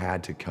 We've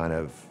had to kind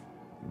of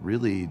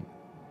really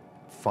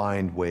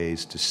find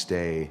ways to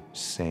stay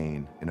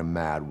sane in a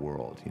mad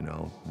world, you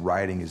know?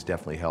 Writing has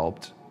definitely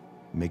helped.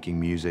 Making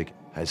music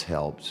has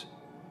helped.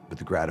 But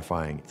the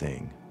gratifying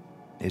thing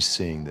is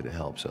seeing that it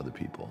helps other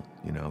people,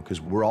 you know?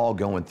 Because we're all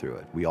going through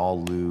it. We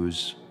all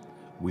lose,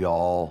 we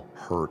all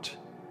hurt,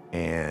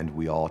 and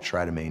we all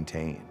try to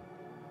maintain.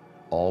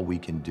 All we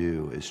can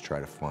do is try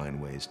to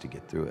find ways to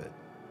get through it.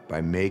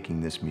 By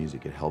making this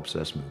music, it helps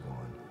us move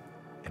on.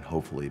 And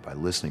hopefully by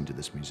listening to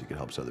this music, it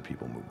helps other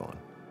people move on.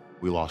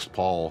 We lost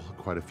Paul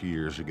quite a few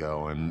years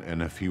ago,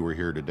 and if he were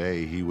here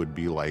today, he would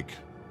be like,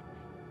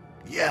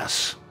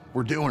 yes,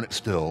 we're doing it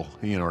still.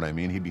 You know what I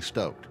mean? He'd be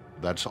stoked.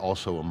 That's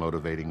also a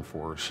motivating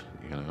force,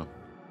 you know?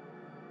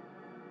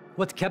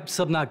 What's kept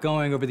Slipknot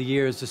going over the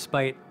years,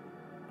 despite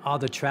all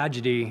the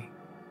tragedy,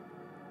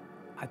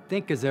 I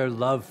think, is their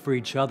love for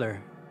each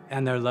other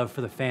and their love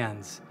for the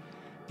fans.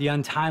 The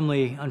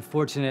untimely,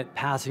 unfortunate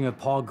passing of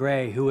Paul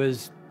Gray, who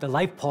was the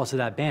life pulse of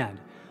that band.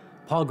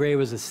 Paul Gray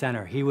was the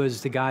center. He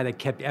was the guy that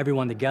kept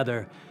everyone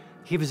together.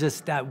 He was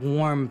just that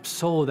warm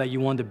soul that you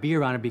wanted to be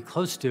around and be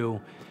close to.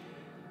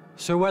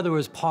 So whether it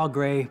was Paul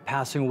Gray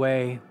passing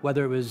away,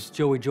 whether it was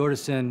Joey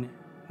Jordison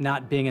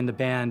not being in the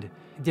band,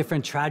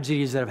 different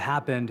tragedies that have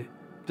happened,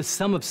 the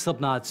sum of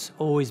Slipknot's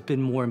always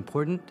been more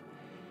important.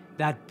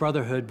 That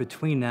brotherhood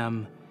between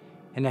them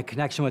and that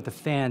connection with the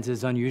fans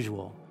is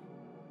unusual.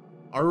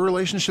 Our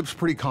relationship's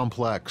pretty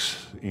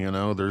complex, you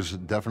know? There's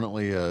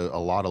definitely a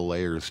lot of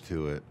layers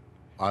to it.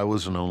 I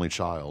was an only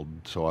child,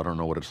 so I don't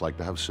know what it's like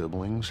to have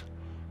siblings.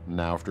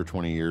 Now, after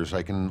 20 years,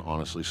 I can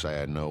honestly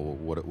say I know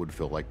what it would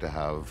feel like to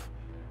have,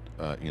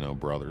 you know,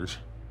 brothers.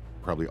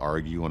 probably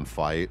argue and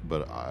fight,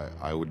 but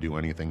I would do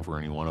anything for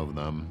any one of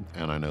them,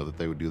 and I know that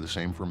they would do the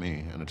same for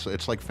me. And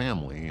it's like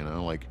family, you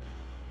know, like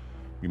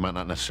you might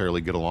not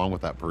necessarily get along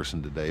with that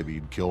person today, but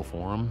you'd kill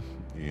for them,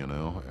 you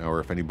know, or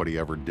if anybody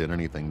ever did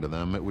anything to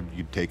them,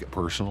 you'd take it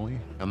personally.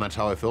 And that's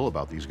how I feel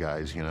about these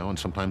guys, you know, and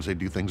sometimes they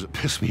do things that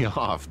piss me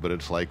off, but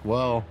it's like,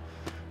 well,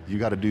 you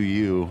got to do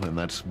you, and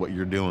that's what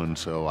you're doing,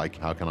 so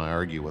how can I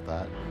argue with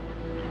that?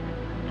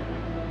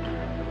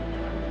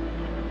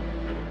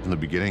 In the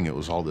beginning, it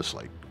was all this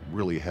like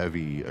really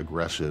heavy,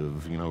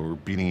 aggressive, you know, we're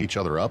beating each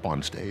other up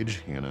on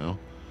stage, you know.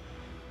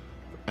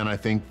 And I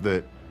think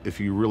that if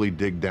you really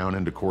dig down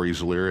into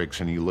Corey's lyrics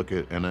and you look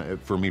at,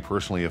 and for me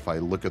personally, if I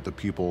look at the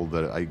people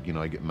that I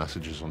get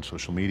messages on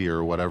social media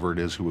or whatever it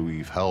is who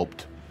we've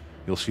helped,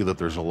 you'll see that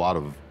there's a lot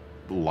of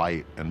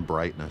light and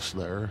brightness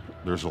there.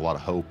 There's a lot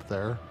of hope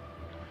there.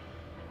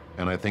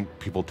 And I think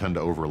people tend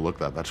to overlook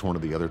that. That's one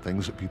of the other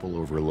things that people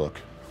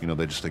overlook. You know,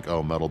 they just think,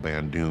 oh, metal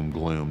band, doom,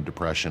 gloom,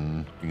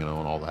 depression, you know,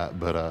 and all that.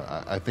 But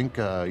I think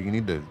you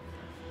need to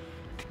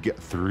get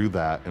through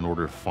that in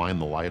order to find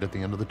the light at the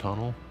end of the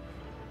tunnel.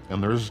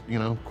 And there's, you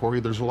know,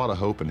 Corey, there's a lot of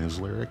hope in his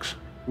lyrics.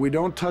 We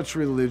don't touch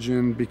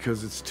religion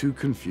because it's too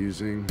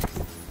confusing.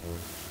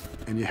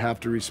 And you have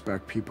to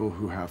respect people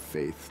who have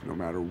faith, no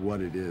matter what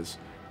it is.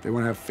 If they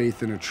want to have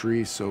faith in a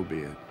tree, so be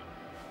it.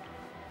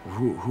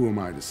 Who am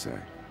I to say?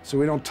 So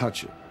we don't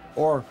touch it.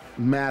 Or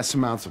mass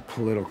amounts of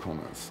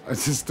politicalness. I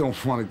just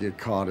don't want to get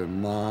caught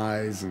in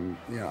lies, and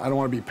you know, I don't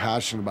want to be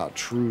passionate about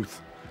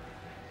truth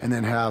and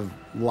then have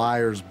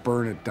liars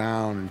burn it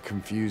down and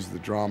confuse the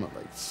drama.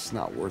 Like, it's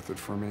not worth it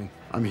for me.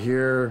 I'm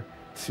here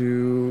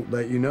to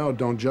let you know,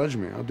 don't judge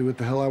me. I'll do what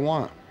the hell I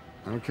want.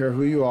 I don't care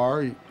who you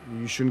are.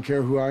 You shouldn't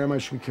care who I am. I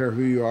shouldn't care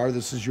who you are.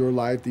 This is your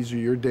life. These are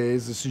your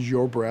days. This is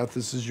your breath.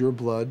 This is your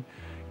blood.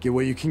 Get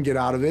what you can get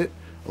out of it.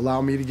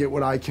 Allow me to get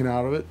what I can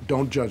out of it.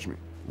 Don't judge me.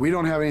 We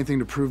don't have anything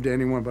to prove to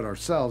anyone but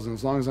ourselves, and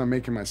as long as I'm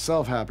making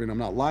myself happy and I'm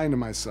not lying to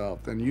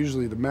myself, then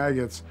usually the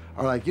maggots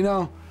are like, you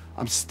know,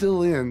 I'm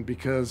still in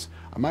because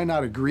I might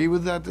not agree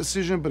with that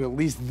decision, but at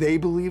least they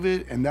believe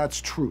it, and that's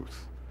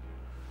truth.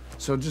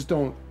 So just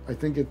don't, I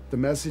think the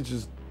message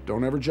is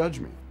don't ever judge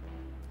me.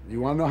 You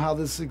want to know how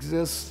this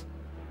exists?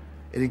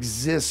 It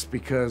exists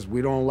because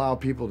we don't allow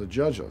people to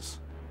judge us.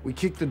 We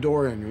kick the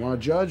door in. You want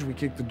to judge? We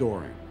kick the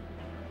door in.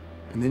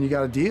 And then you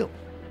got to deal.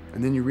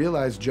 And then you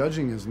realize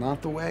judging is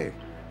not the way.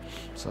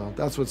 So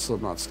that's what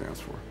Slipknot stands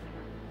for.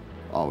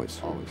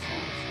 Always, always, always.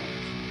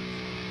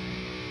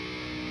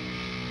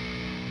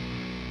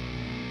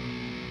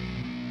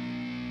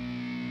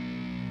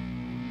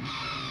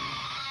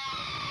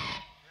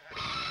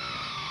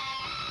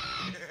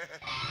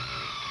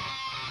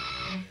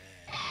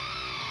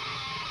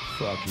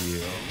 Fuck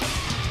you.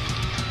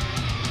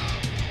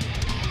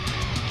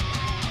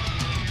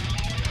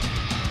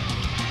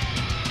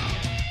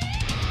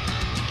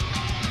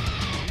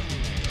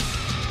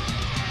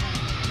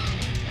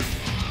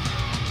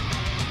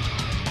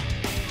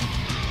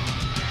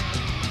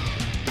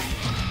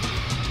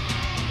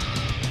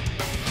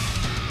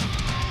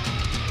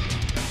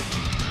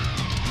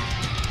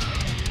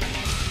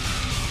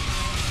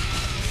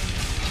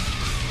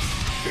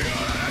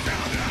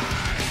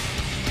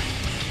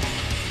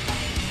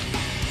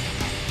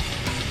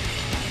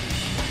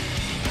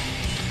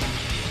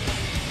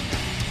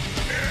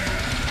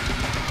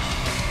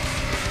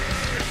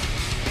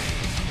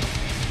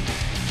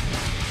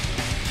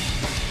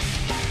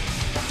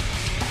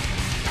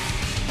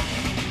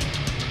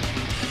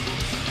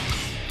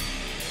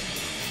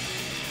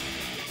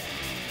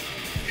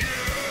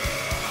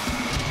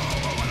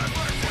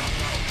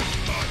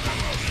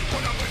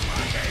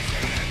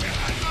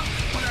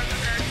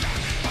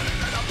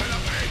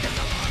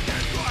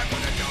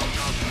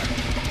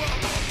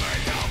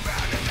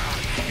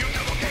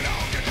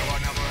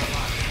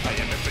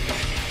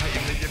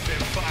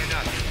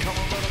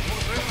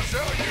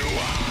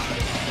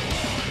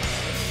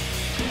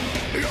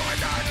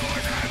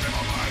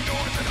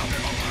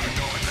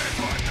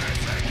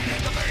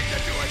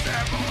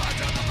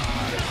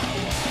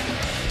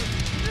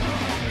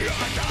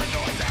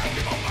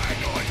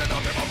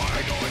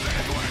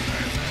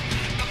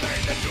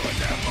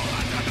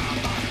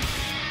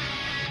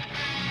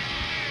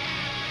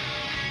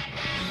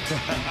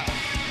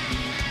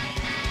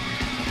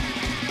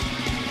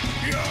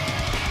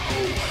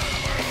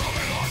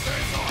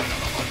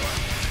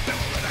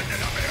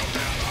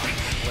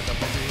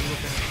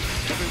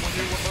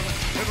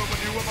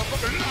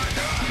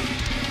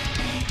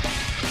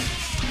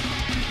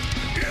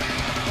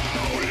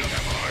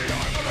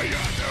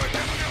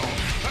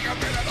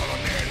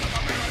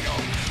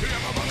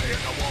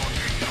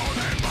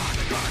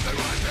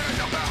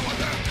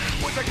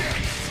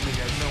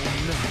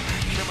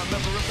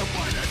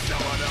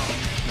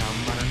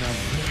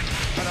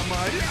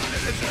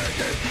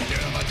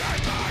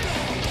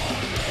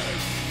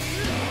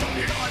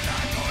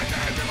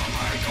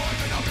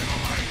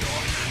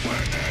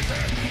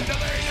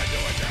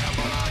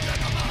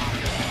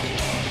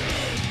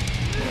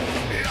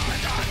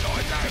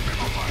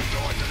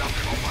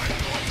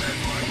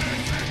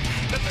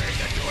 The thing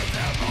that you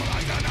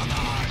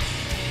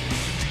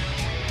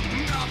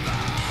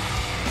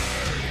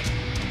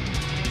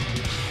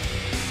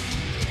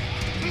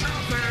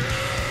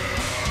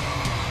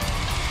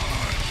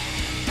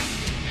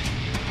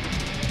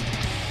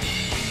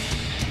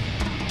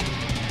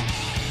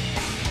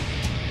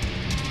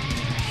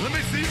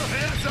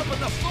hands up in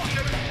the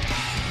fucking air.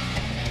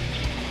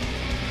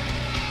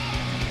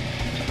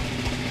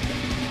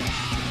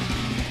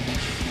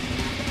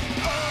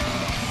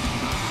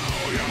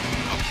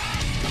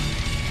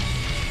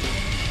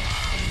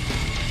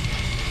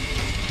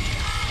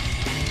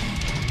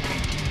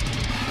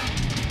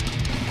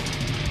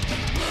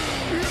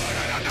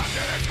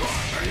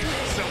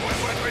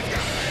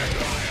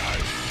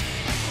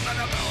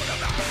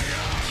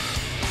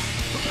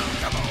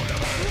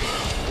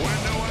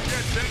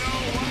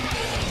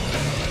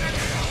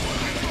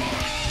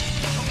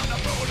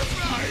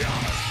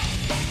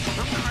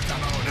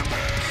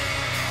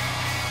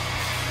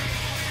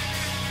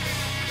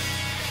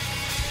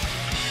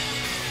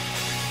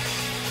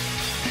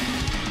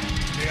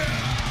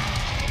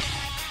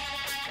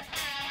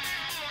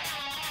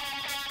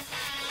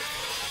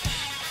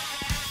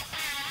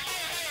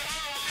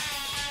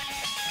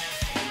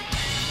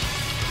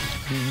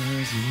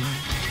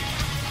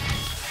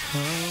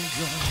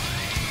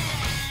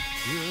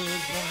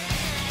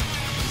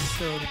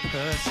 So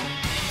depressing,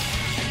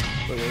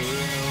 but I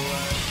really know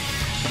why.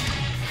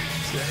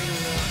 Take a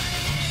look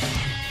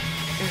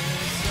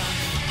inside,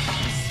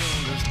 so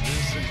just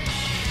listen.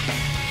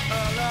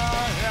 All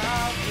I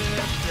have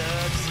is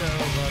that, so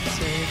I'll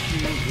take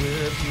you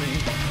with me.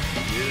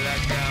 Feel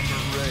like I'm a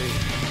race,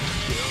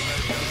 kill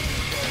me just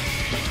in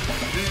case.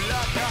 Feel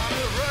like I'm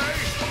a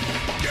race,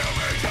 kill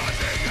me just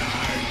in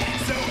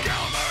case. So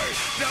kill me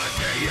just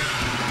in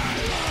case.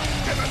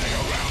 Everything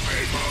around me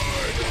is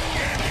mine.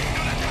 Give me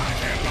none of that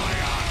in my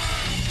heart.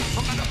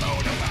 I'm not about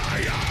to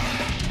buy ya.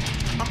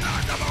 I'm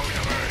not about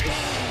to be.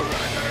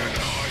 Right there,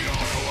 no,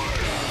 you're the way.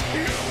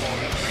 You won't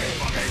let me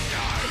fucking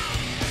die.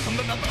 I'm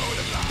not about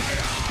to buy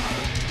ya.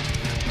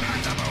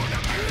 Not about to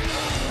be.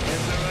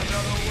 Is there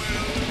another way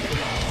to live?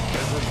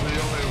 This is the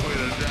only way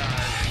to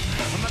die.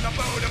 I'm not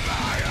about to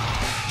buy ya.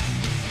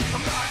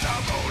 I'm not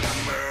about to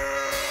be.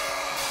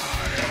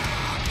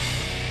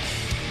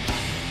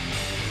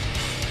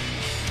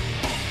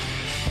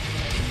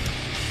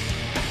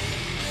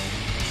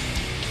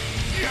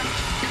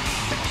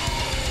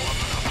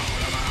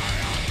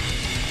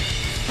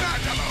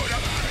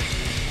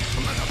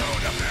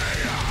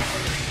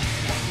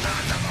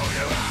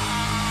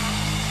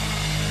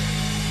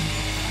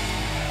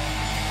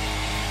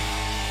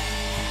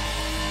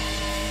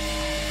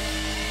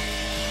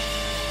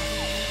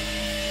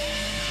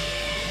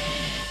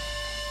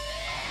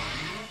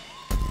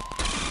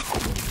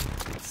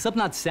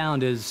 Slipknot's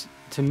sound is,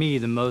 to me,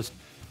 the most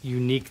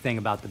unique thing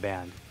about the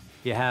band.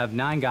 You have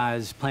 9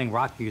 guys playing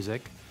rock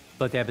music,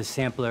 but they have a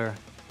sampler,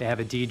 they have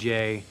a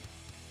DJ.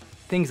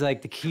 Things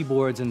like the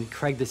keyboards and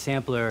Craig the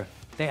sampler,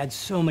 they add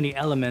so many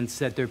elements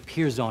that their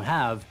peers don't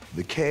have.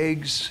 The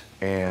kegs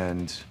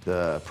and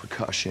the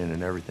percussion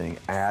and everything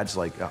adds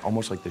like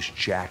almost like this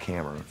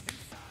jackhammer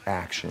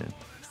action,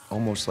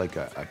 almost like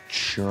a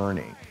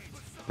churning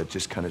that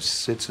just kind of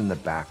sits in the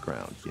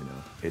background, you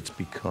know. It's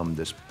become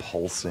this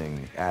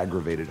pulsing,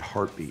 aggravated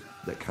heartbeat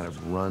that kind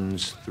of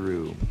runs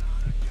through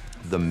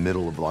the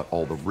middle of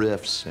all the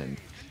riffs and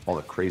all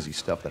the crazy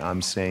stuff that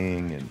I'm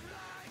saying, and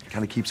it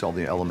kind of keeps all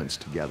the elements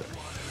together.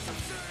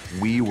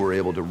 We were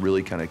able to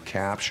really kind of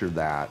capture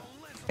that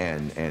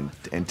and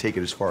take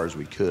it as far as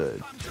we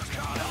could.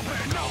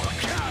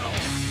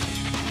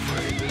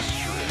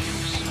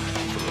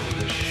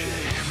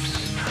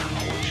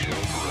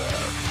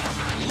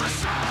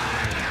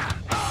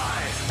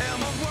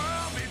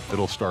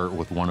 It'll start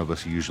with one of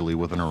us usually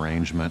with an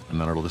arrangement, and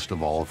then it'll just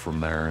evolve from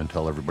there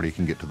until everybody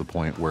can get to the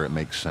point where it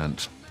makes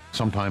sense.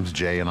 Sometimes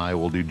Jay and I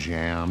will do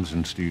jams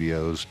in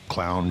studios,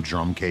 clown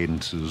drum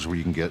cadences where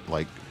you can get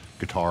like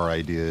guitar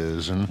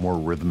ideas and more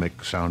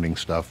rhythmic sounding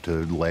stuff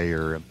to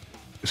layer.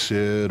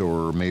 Sid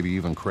or maybe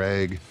even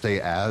Craig, they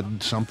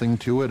add something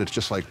to it. It's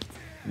just like,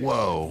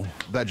 whoa,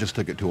 that just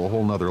took it to a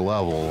whole nother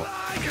level.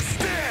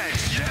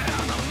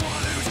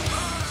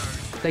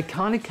 They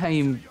kind of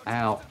came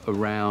out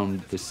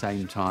around the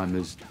same time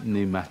as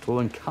nu metal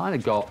and kind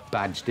of got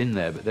badged in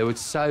there, but they were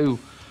so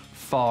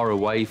far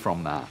away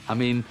from that. I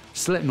mean,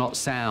 Slipknot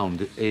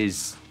sound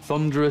is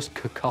thunderous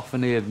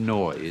cacophony of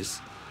noise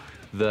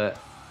that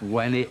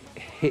when it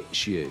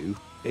hits you,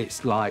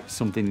 it's like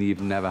something that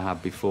you've never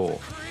had before.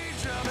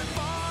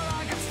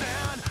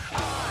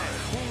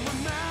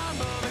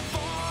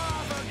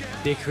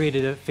 They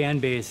created a fan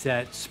base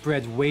that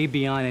spreads way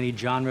beyond any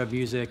genre of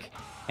music,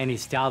 any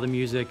style of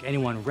music, any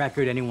one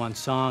record, any one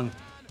song.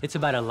 It's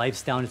about a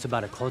lifestyle and it's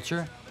about a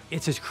culture.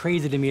 It's just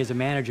crazy to me as a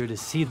manager to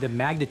see the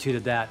magnitude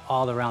of that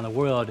all around the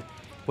world.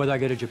 Whether I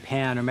go to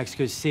Japan or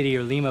Mexico City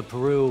or Lima,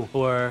 Peru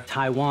or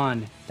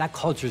Taiwan, that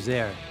culture's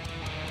there.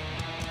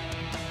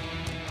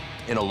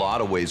 In a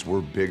lot of ways, we're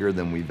bigger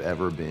than we've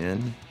ever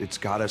been. It's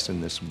got us in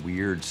this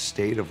weird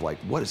state of like,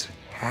 what is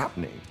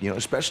happening? You know,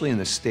 especially in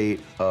the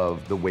state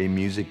of the way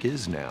music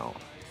is now.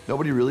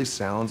 Nobody really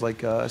sounds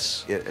like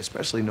us,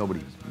 especially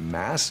nobody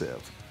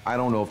massive. I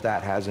don't know if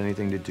that has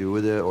anything to do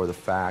with it or the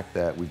fact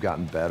that we've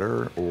gotten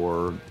better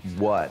or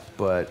what,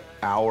 but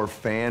our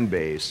fan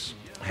base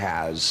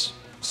has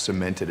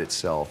cemented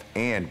itself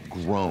and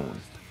grown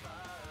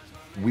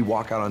We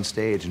walk out on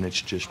stage and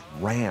it's just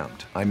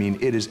rammed. I mean,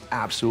 it is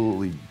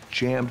absolutely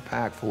jammed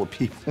packed full of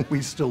people.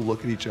 We still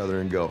look at each other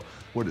and go,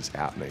 what is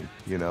happening,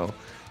 you know?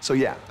 So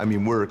yeah, I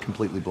mean, we're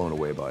completely blown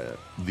away by it.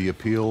 The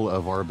appeal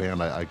of our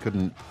band, I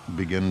couldn't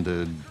begin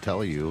to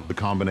tell you. The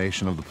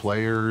combination of the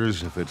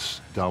players, if it's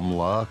dumb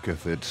luck,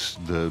 if it's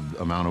the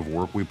amount of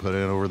work we put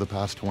in over the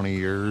past 20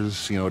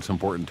 years, you know, it's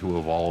important to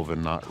evolve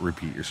and not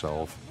repeat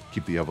yourself.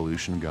 Keep the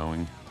evolution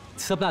going.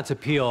 Slipknot's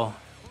appeal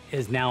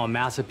is now a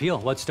mass appeal.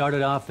 What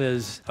started off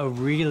as a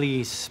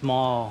really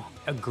small,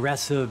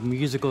 aggressive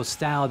musical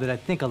style that I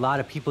think a lot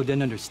of people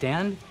didn't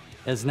understand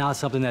is now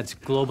something that's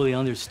globally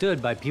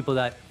understood by people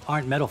that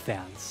aren't metal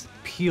fans.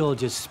 Appeal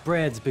just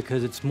spreads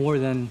because it's more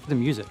than the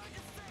music.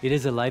 It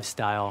is a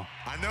lifestyle.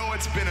 I know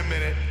it's been a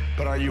minute,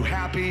 but are you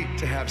happy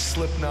to have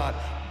Slipknot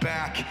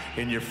back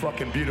in your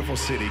fucking beautiful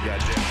city,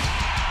 goddamn?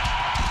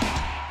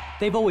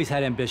 They've always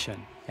had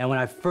ambition. And when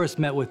I first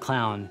met with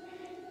Clown,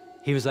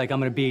 he was like, I'm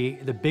gonna be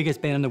the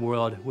biggest band in the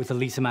world with the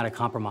least amount of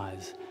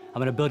compromise. I'm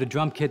gonna build a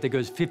drum kit that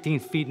goes 15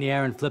 feet in the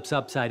air and flips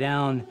upside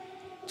down.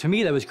 To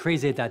me, that was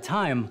crazy at that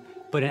time,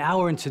 but an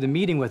hour into the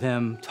meeting with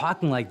him,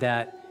 talking like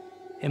that,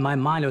 in my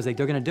mind, I was like,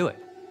 they're gonna do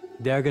it.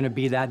 They're gonna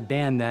be that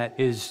band that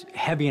is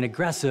heavy and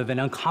aggressive and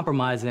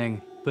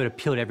uncompromising, but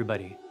appeal to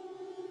everybody.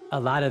 A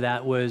lot of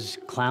that was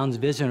Clown's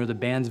vision or the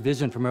band's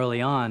vision from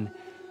early on.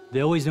 They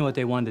always knew what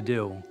they wanted to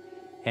do.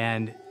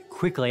 And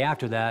quickly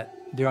after that,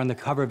 they're on the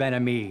cover of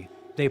NME.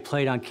 They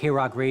played on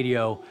K-Rock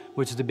Radio,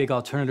 which is the big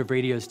alternative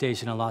radio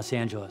station in Los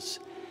Angeles.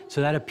 So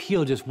that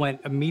appeal just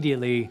went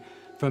immediately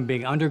from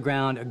being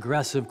underground,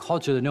 aggressive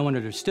culture that no one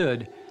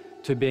understood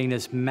to being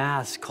this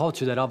mass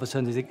culture that all of a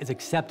sudden is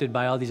accepted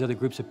by all these other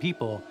groups of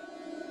people.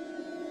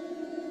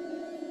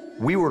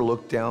 We were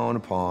looked down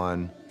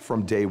upon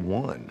from day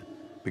one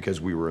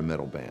because we were a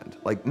metal band.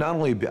 Like, not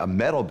only a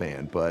metal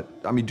band, but,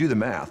 I mean, do the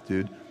math,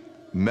 dude.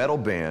 Metal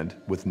band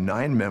with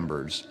 9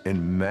 members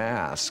in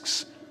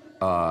masks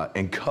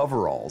and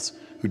coveralls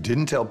who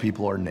didn't tell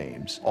people our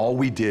names. All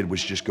we did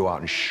was just go out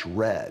and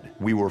shred.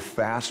 We were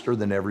faster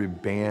than every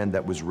band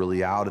that was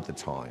really out at the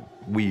time.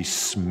 We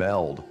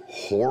smelled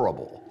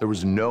horrible. There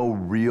was no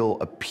real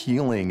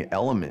appealing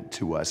element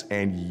to us,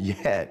 and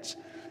yet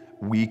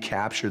we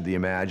captured the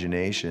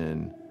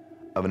imagination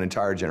of an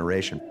entire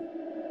generation.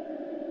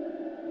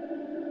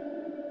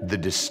 The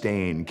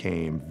disdain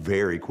came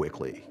very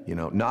quickly, you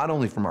know, not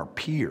only from our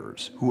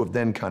peers, who have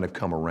then kind of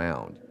come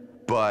around,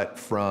 but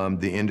from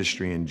the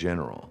industry in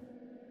general.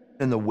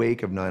 In the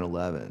wake of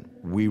 9/11,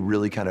 we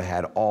really kind of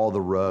had all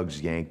the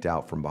rugs yanked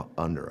out from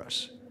under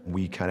us.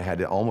 We kind of had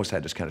to, almost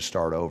had to kind of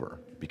start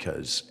over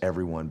because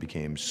everyone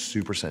became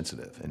super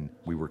sensitive, and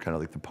we were kind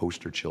of like the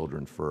poster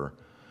children for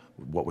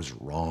what was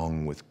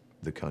wrong with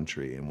the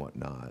country and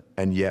whatnot.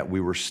 And yet we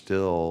were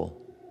still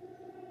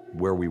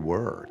where we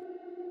were.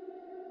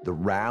 The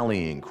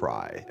rallying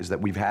cry is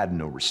that we've had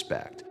no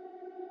respect.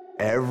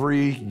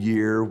 Every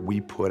year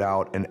we put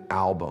out an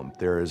album,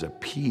 there is a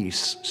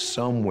piece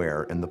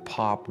somewhere in the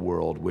pop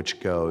world which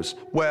goes,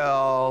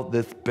 well,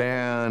 this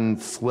band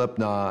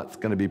Slipknot's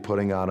gonna be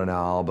putting out an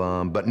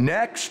album, but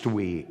next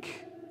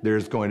week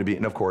there's going to be,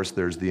 and of course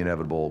there's the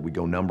inevitable, we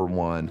go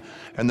 #1,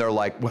 and they're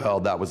like, well,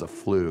 that was a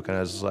fluke. And I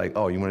was like,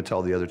 oh, you wanna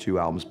tell the other 2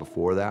 albums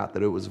before that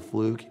it was a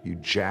fluke, you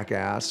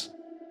jackass?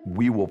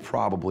 We will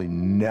probably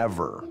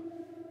never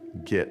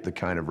get the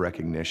kind of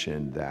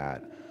recognition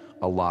that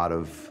a lot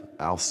of,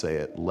 I'll say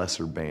it,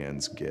 lesser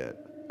bands get.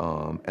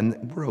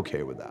 And we're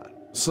okay with that.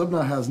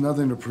 Slipknot has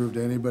nothing to prove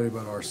to anybody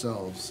but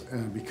ourselves.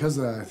 And because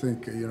of that, I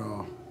think, you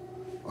know,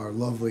 our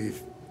lovely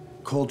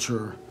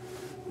culture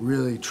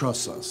really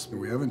trusts us.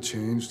 We haven't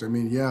changed. I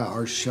mean, yeah,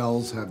 our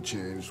shells have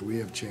changed. We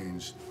have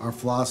changed. Our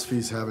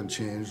philosophies haven't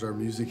changed. Our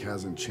music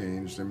hasn't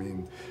changed. I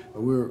mean,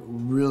 we're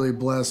really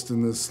blessed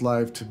in this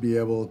life to be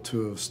able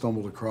to have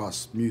stumbled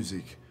across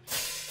music.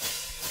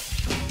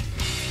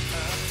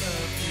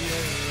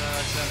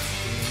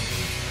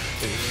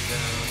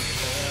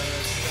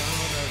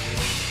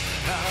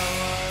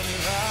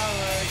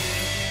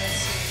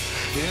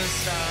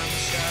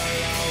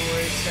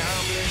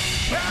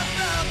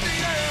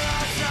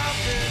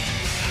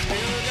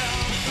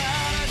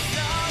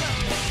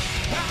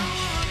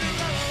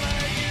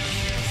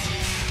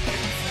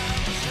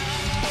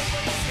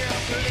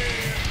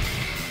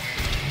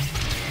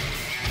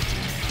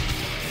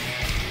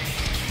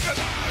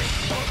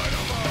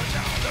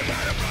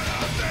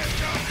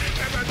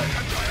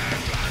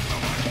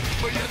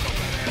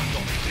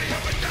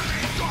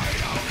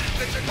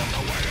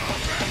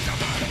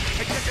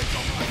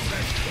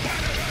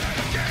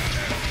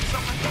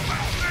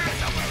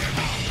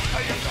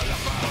 Hey,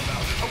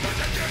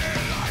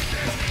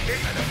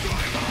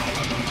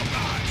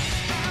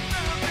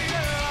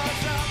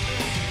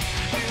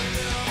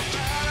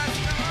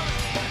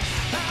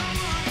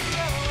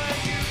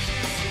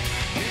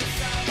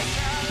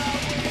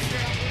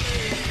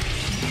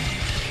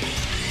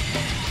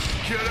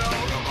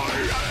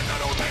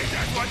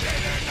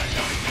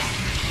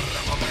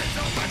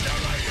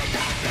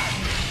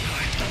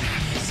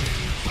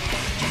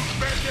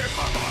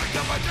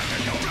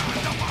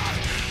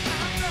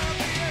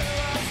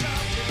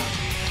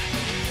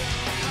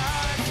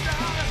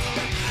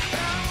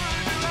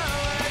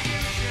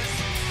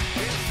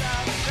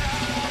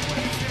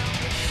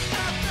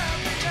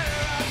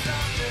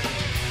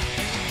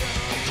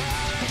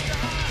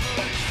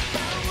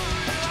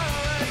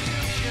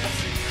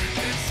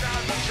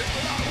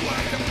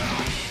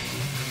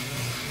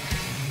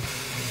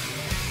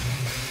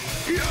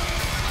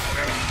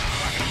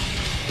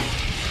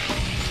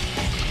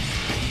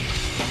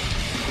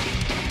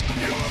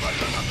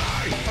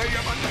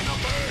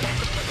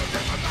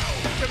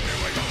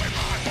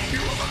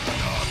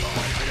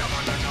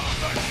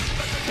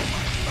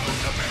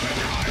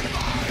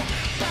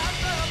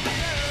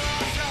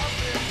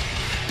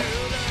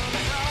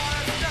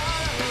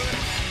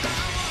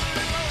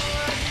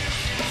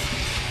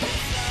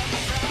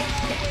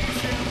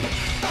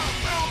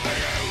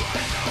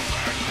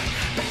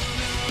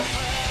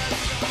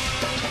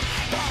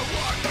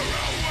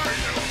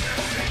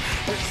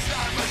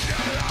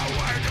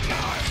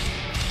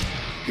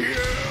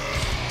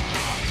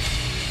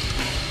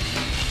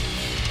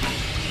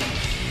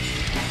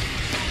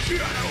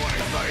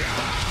 for you.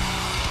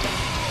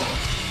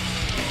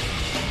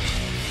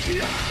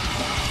 Yeah.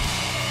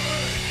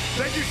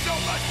 Thank you so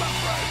much, my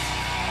friends.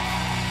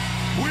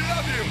 We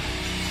love you.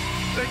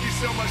 Thank you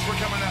so much for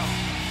coming out.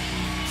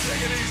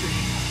 Take it easy.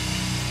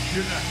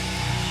 Good night.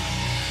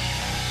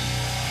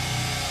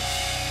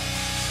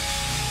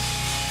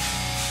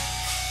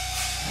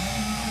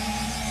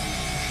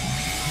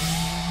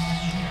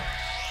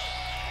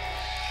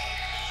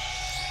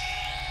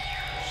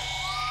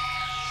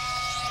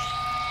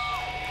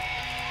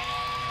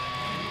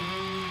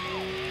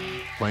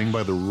 Playing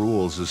by the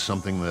rules is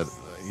something that,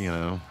 you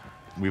know,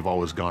 we've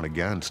always gone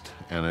against.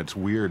 And it's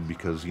weird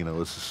because, you know,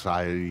 as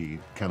society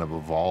kind of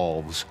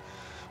evolves,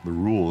 the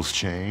rules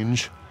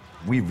change.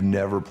 We've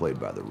never played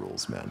by the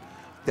rules, man.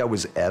 That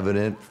was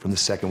evident from the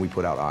second we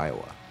put out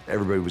Iowa.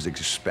 Everybody was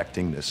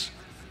expecting this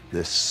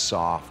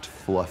soft,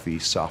 fluffy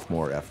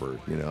sophomore effort,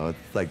 you know?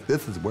 It's like,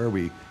 this is where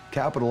we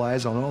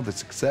capitalize on all the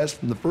success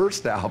from the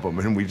first album,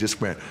 and we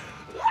just went,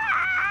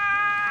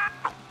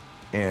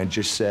 and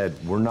just said,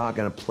 we're not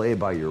gonna play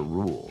by your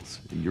rules.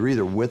 You're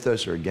either with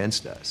us or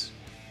against us.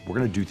 We're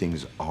gonna do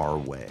things our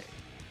way,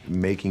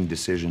 making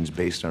decisions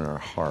based on our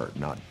heart,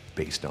 not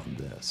based on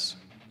this.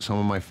 Some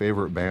of my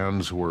favorite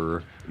bands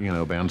were, you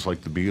know, bands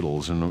like the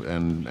Beatles,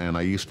 and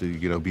I used to,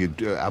 you know, be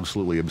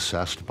absolutely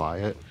obsessed by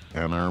it.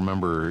 And I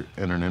remember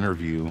in an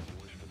interview,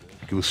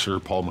 it was Sir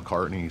Paul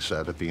McCartney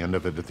said at the end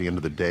of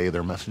the day,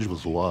 their message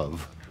was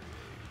love.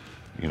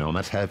 You know, and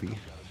that's heavy.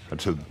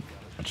 That's a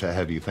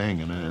heavy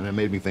thing, and it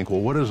made me think,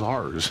 well, what is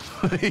ours?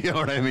 You know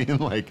what I mean?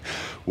 Like,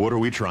 what are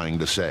we trying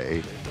to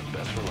say?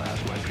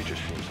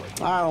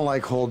 I don't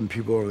like holding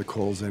people over the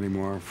coals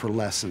anymore for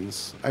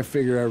lessons. I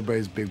figure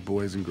everybody's big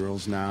boys and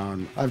girls now,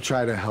 and I've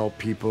tried to help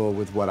people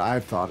with what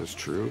I've thought is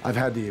true. I've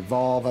had to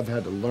evolve, I've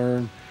had to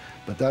learn,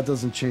 but that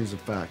doesn't change the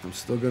fact I'm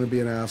still gonna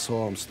be an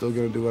asshole, I'm still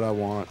gonna do what I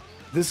want.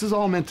 This is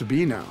all meant to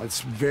be now.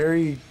 It's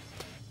very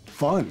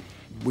fun.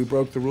 We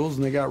broke the rules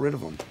and they got rid of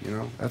them, you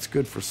know? That's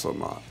good for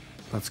Slipknot.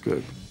 That's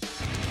good.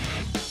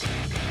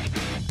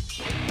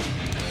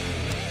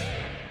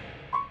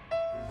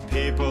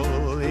 People